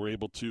knowledge, and were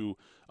able to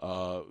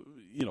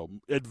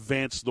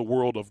advance the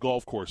world of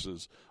golf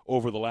courses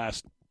over the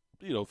last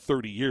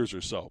 30 years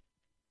or so.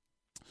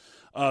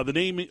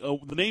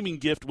 The naming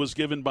gift was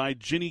given by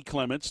Ginny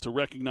Clements to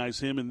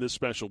recognize him in this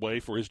special way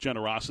for his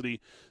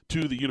generosity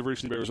to the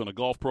University of Arizona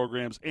golf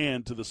programs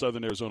and to the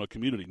Southern Arizona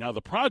community. Now,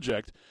 the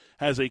project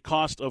has a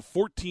cost of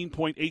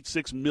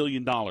 $14.86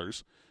 million,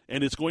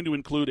 and it's going to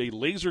include a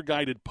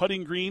laser-guided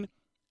putting green,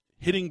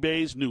 hitting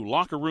bays, new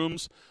locker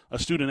rooms, a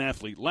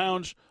student-athlete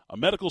lounge, a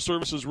medical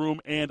services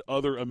room, and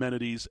other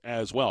amenities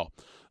as well.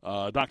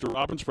 Dr.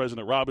 Robbins,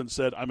 President Robbins,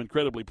 said, "I'm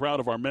incredibly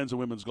proud of our men's and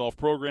women's golf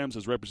programs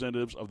as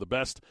representatives of the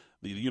best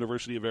the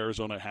University of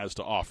Arizona has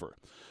to offer."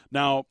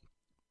 Now,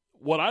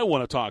 what I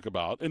want to talk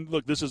about, and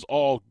look, this is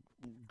all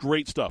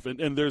great stuff,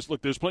 and there's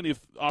plenty of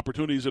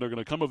opportunities that are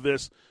going to come of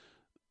this.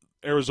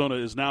 Arizona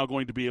is now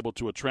going to be able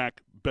to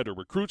attract better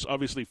recruits.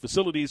 Obviously,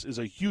 facilities is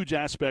a huge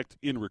aspect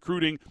in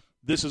recruiting.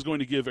 This is going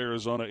to give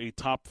Arizona a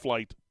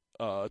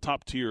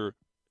top-tier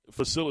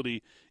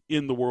facility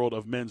in the world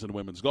of men's and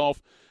women's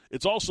golf.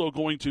 It's also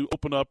going to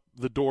open up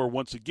the door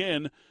once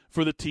again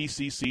for the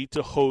TCC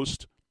to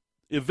host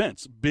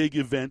events, big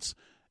events,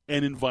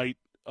 and invite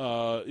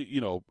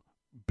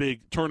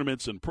big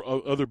tournaments and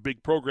other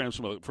big programs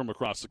from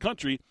across the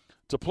country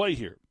to play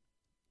here.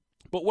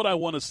 But what I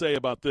want to say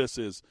about this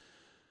is,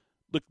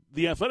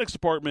 the athletics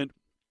department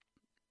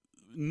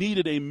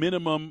needed a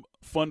minimum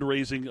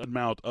fundraising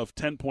amount of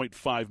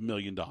 $10.5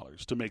 million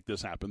to make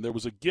this happen. There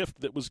was a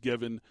gift that was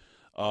given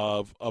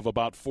of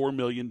about $4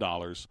 million,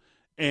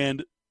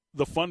 and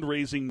the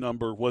fundraising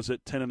number was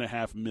at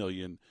 $10.5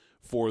 million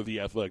for the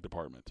athletic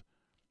department.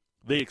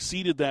 They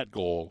exceeded that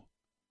goal,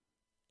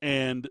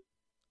 and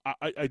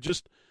I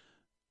just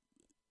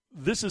 –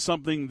 this is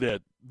something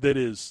that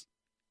is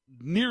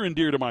near and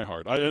dear to my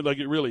heart. Like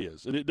it really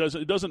is. And it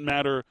doesn't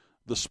matter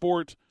the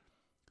sport.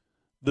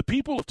 The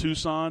people of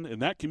Tucson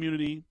and that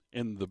community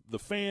and the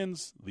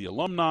fans, the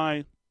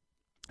alumni,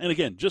 and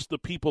again, just the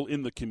people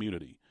in the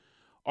community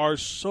are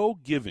so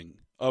giving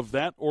of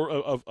that or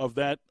of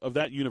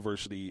that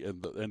university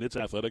and its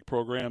athletic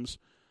programs.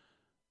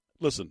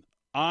 Listen,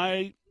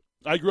 I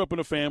grew up in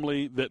a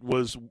family that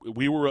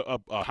we were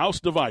a house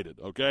divided,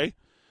 okay?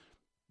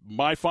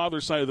 My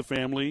father's side of the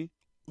family,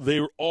 they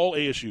were all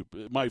ASU.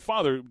 My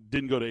father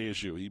didn't go to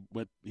ASU.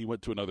 He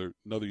went to another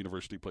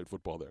university, played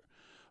football there.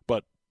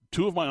 But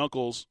two of my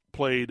uncles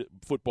played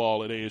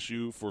football at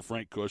ASU for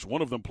Frank Kush.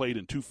 One of them played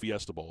in 2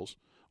 Fiesta Bowls,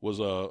 was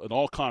an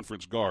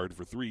all-conference guard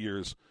for 3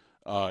 years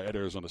at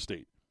Arizona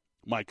State.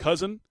 My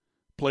cousin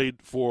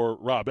played for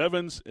Rob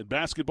Evans in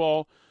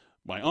basketball.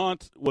 My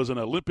aunt was an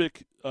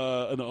Olympic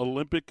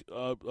participant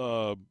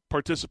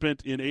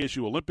in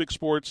ASU Olympic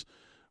sports.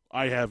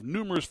 I have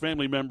numerous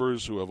family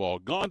members who have all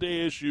gone to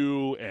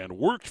ASU and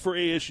worked for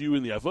ASU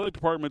in the athletic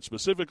department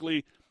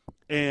specifically.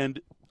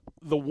 And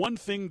the one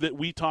thing that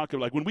we talk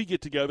about, like when we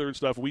get together and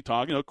stuff, we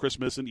talk,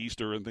 Christmas and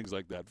Easter and things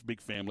like that,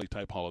 big family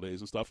type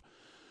holidays and stuff.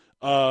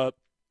 The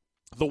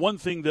one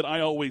thing that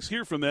I always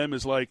hear from them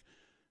is like,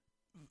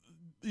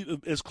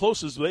 as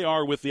close as they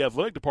are with the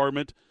athletic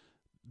department,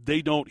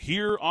 they don't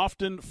hear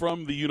often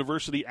from the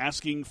university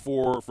asking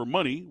for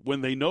money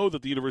when they know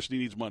that the university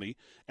needs money.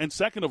 And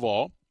second of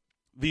all,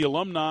 the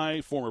alumni,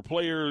 former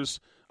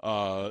players,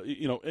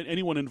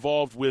 anyone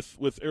involved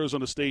with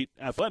Arizona State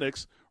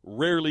athletics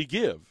rarely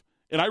give.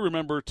 And I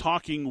remember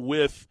talking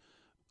with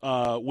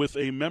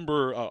a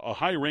member, a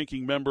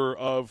high-ranking member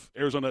of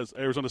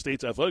Arizona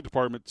State's athletic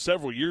department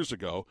several years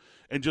ago,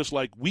 and just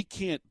like we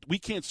can't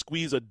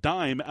squeeze a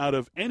dime out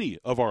of any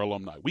of our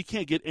alumni. We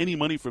can't get any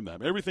money from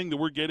them. Everything that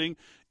we're getting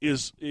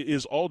is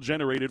all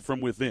generated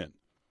from within.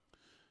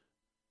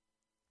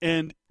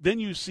 And then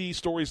you see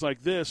stories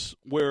like this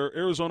where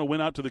Arizona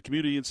went out to the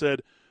community and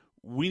said,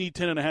 "We need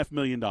 $10.5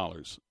 million,"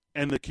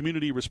 and the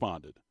community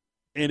responded.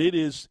 And it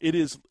is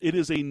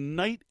a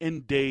night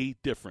and day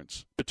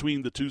difference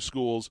between the two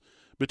schools,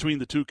 between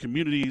the two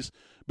communities,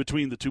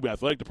 between the two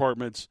athletic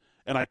departments.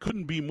 And I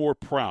couldn't be more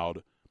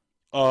proud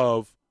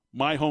of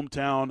my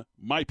hometown,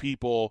 my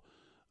people,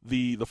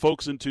 the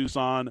folks in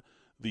Tucson,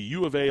 the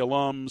U of A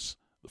alums,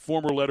 the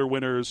former letter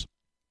winners,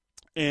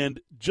 and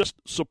just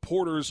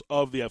supporters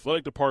of the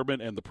athletic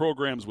department and the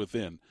programs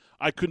within.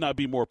 I could not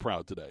be more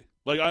proud today.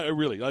 Like, I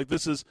really, like,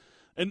 this is,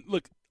 and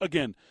look,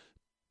 again,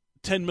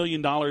 $10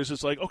 million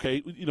is like,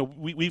 okay,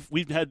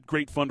 we've had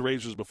great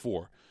fundraisers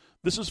before.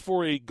 This is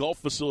for a golf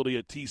facility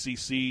at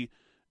TCC,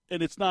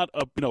 and it's not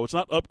it's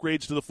not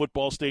upgrades to the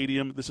football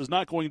stadium. This is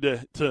not going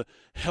to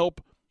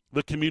help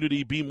the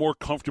community be more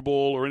comfortable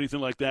or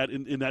anything like that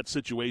in that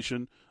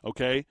situation,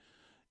 okay?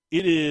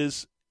 It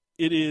is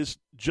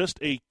just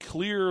a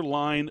clear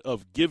line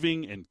of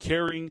giving and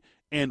caring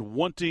and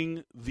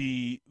wanting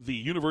the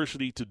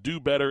university to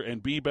do better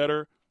and be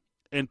better,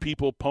 and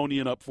people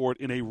ponying up for it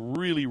in a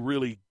really,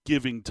 really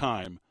giving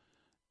time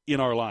in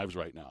our lives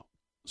right now.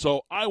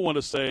 So I want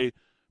to say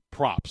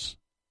props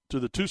to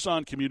the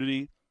Tucson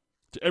community,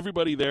 to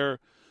everybody there,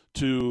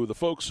 to the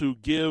folks who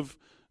give,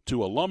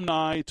 to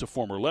alumni, to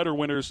former letter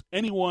winners,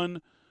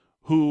 anyone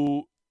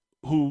who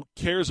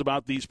cares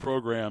about these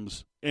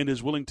programs and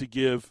is willing to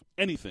give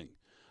anything.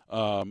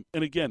 And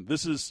again,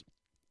 this is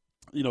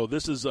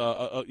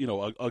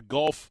a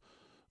golf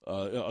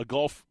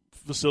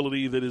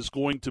facility that is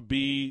going to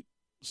be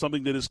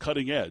something that is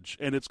cutting edge,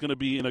 and it's going to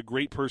be in a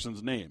great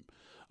person's name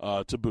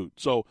to boot.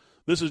 So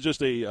this is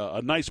just a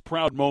nice,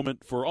 proud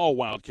moment for all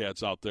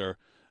Wildcats out there.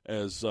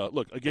 As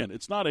look, again,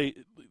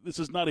 this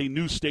is not a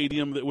new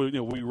stadium that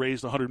we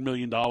raised $100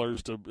 million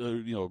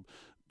to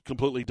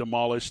completely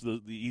demolish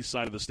the east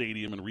side of the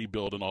stadium and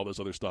rebuild and all this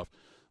other stuff.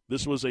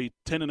 This was a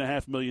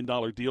 $10.5 million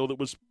deal that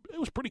was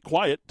pretty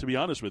quiet, to be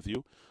honest with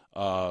you.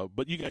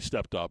 But you guys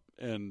stepped up,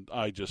 and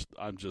I'm just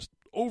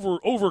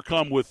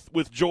overcome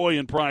with joy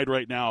and pride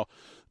right now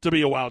to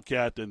be a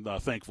Wildcat, and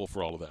thankful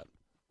for all of that.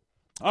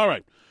 All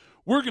right,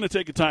 we're going to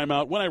take a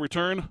timeout. When I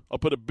return, I'll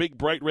put a big,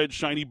 bright, red,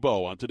 shiny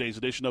bow on today's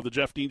edition of The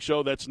Jeff Dean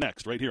Show. That's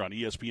next, right here on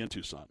ESPN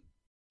Tucson.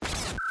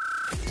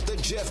 The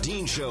Jeff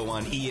Dean Show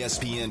on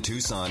ESPN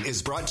Tucson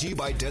is brought to you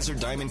by Desert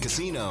Diamond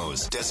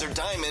Casinos. Desert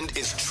Diamond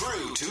is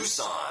true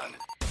Tucson.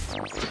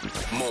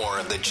 More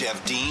of The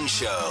Jeff Dean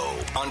Show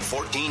on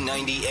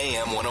 1490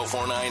 AM,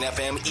 104.9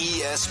 FM,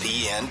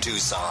 ESPN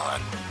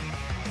Tucson.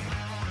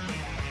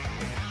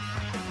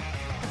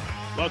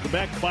 Welcome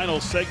back. Final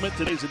segment,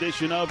 today's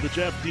edition of The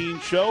Jeff Dean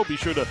Show. Be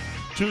sure to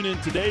tune in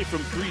today from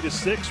 3 to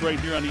 6 right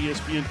here on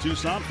ESPN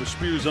Tucson for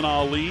Spears and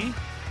Ali.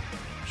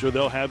 sure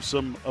they'll have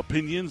some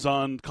opinions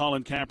on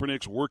Colin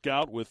Kaepernick's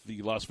workout with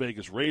the Las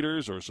Vegas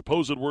Raiders, or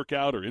supposed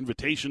workout, or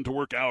invitation to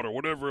work out, or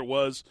whatever it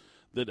was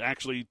that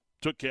actually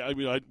took care. I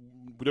mean,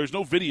 there's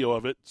no video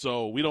of it,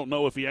 so we don't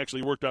know if he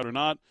actually worked out or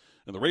not,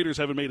 and the Raiders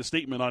haven't made a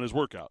statement on his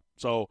workout.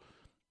 So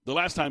the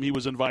last time he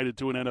was invited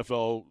to an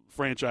NFL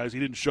franchise, he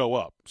didn't show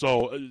up.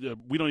 So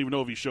we don't even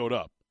know if he showed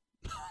up.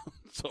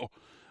 So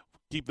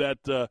keep that,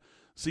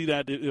 see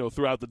that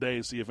throughout the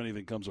day, see if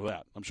anything comes of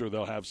that. I'm sure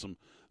they'll have some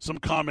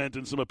comment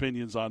and some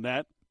opinions on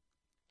that,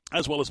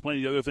 as well as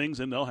plenty of other things,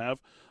 and they'll have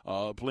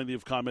plenty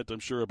of comment, I'm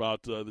sure,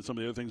 about some of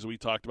the other things that we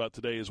talked about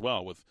today as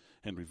well, with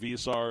Henry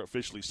Viasar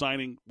officially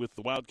signing with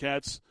the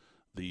Wildcats,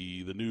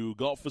 the new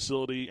golf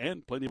facility,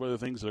 and plenty of other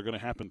things that are going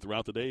to happen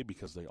throughout the day,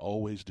 because they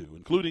always do,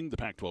 including the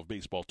Pac-12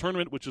 baseball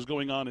tournament, which is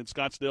going on in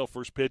Scottsdale.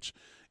 First pitch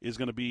is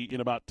going to be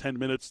in about 10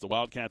 minutes. The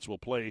Wildcats will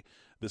play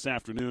this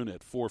afternoon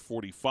at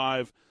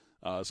 4:45,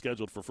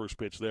 scheduled for first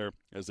pitch there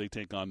as they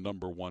take on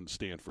number 1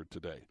 Stanford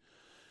today.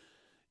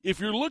 If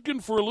you're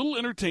looking for a little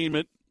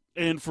entertainment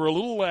and for a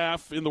little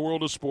laugh in the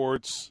world of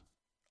sports,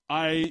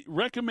 I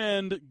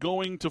recommend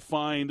going to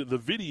find the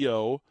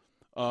video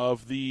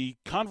of the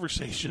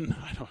conversation,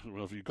 I don't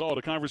know if you call it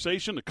a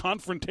conversation, a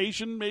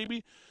confrontation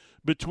maybe,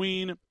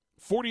 between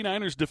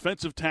 49ers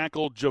defensive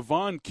tackle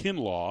Javon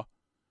Kinlaw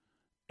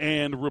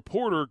and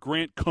reporter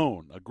Grant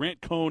Cohn.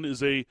 Grant Cohn is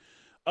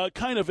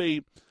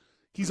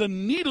he's a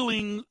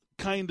needling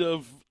kind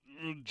of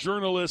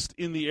journalist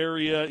in the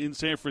area in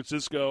San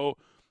Francisco,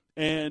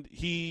 and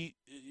he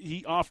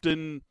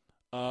often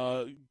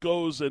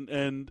goes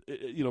and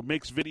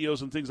makes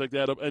videos and things like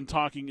that,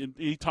 and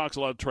he talks a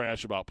lot of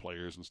trash about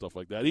players and stuff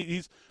like that.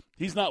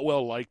 He's not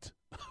well liked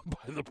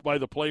by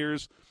the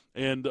players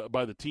and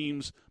by the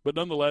teams, but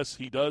nonetheless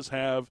he does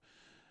have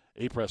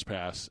a press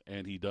pass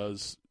and he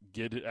does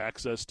get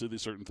access to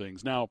these certain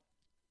things. Now,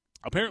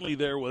 apparently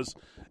there was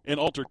an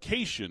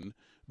altercation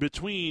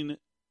between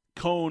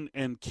Cohn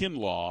and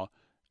Kinlaw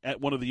at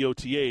one of the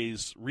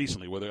OTAs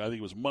recently, whether I think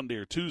it was Monday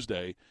or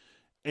Tuesday,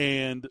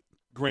 and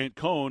Grant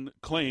Cohn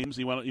claims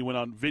he went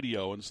on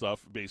video and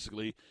stuff,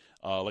 basically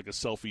like a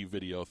selfie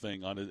video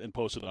thing and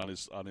posted on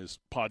his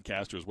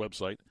podcast or his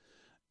website,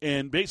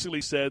 and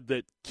basically said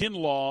that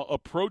Kinlaw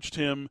approached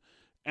him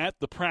at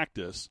the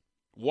practice,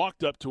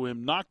 walked up to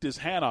him, knocked his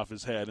hat off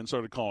his head, and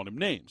started calling him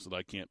names that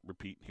I can't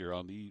repeat here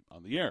on the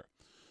air.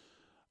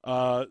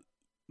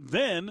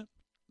 Then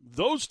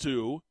those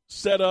two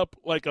set up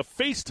like a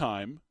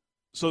FaceTime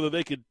so that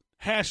they could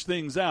hash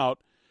things out,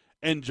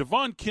 and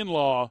Javon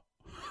Kinlaw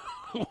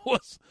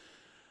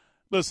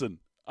listen,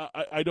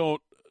 I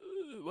don't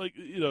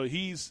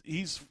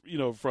he's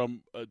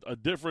from a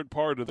different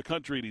part of the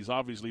country, and he's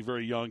obviously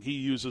very young. He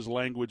uses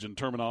language and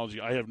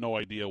terminology I have no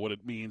idea what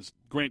it means.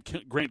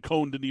 Grant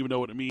Cohn didn't even know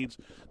what it means.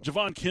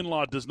 Javon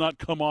Kinlaw does not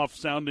come off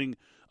sounding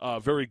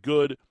very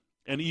good,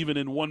 and even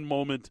in one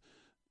moment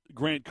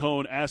Grant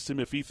Cohn asked him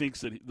if he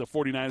thinks that the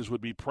 49ers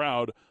would be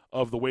proud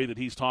of the way that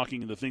he's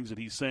talking and the things that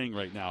he's saying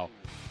right now,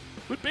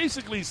 but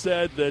basically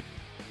said that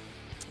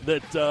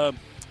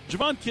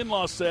Javon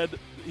Kinlaw said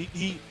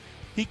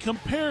he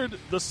compared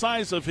the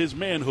size of his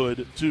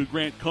manhood to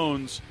Grant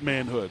Cohn's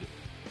manhood,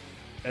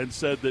 and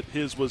said that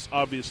his was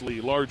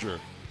obviously larger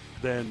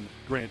than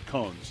Grant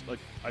Cohn's. Like,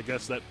 I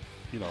guess that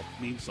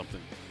means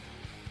something.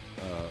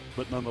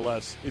 But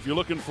nonetheless, if you're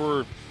looking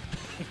for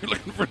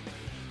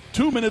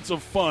 2 minutes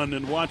of fun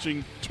and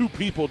watching two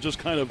people just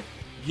kind of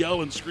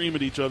yell and scream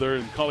at each other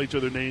and call each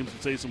other names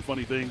and say some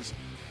funny things,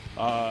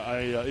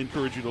 I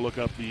encourage you to look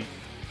up the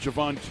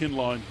Javon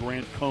Kinlaw and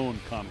Grant Cohn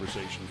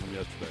conversation from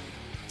yesterday.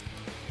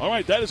 All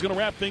right, that is going to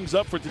wrap things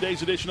up for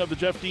today's edition of the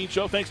Jeff Dean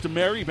Show. Thanks to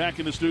Mary back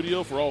in the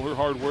studio for all her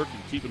hard work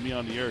and keeping me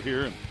on the air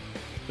here. And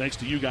thanks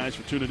to you guys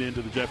for tuning in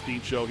to the Jeff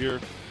Dean Show here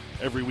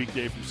every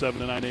weekday from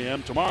 7 to 9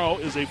 a.m. Tomorrow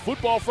is a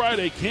Football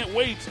Friday. Can't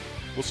wait.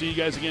 We'll see you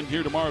guys again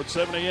here tomorrow at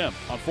 7 a.m.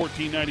 on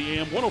 1490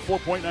 AM,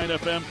 104.9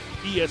 FM,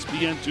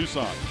 ESPN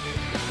Tucson.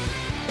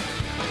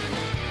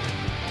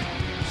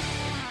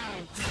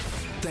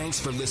 Thanks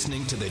for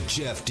listening to the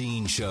Jeff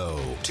Dean Show,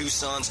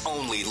 Tucson's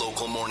only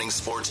local morning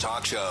sports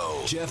talk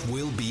show. Jeff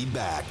will be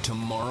back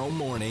tomorrow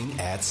morning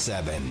at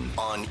 7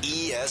 on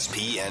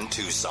ESPN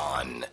Tucson.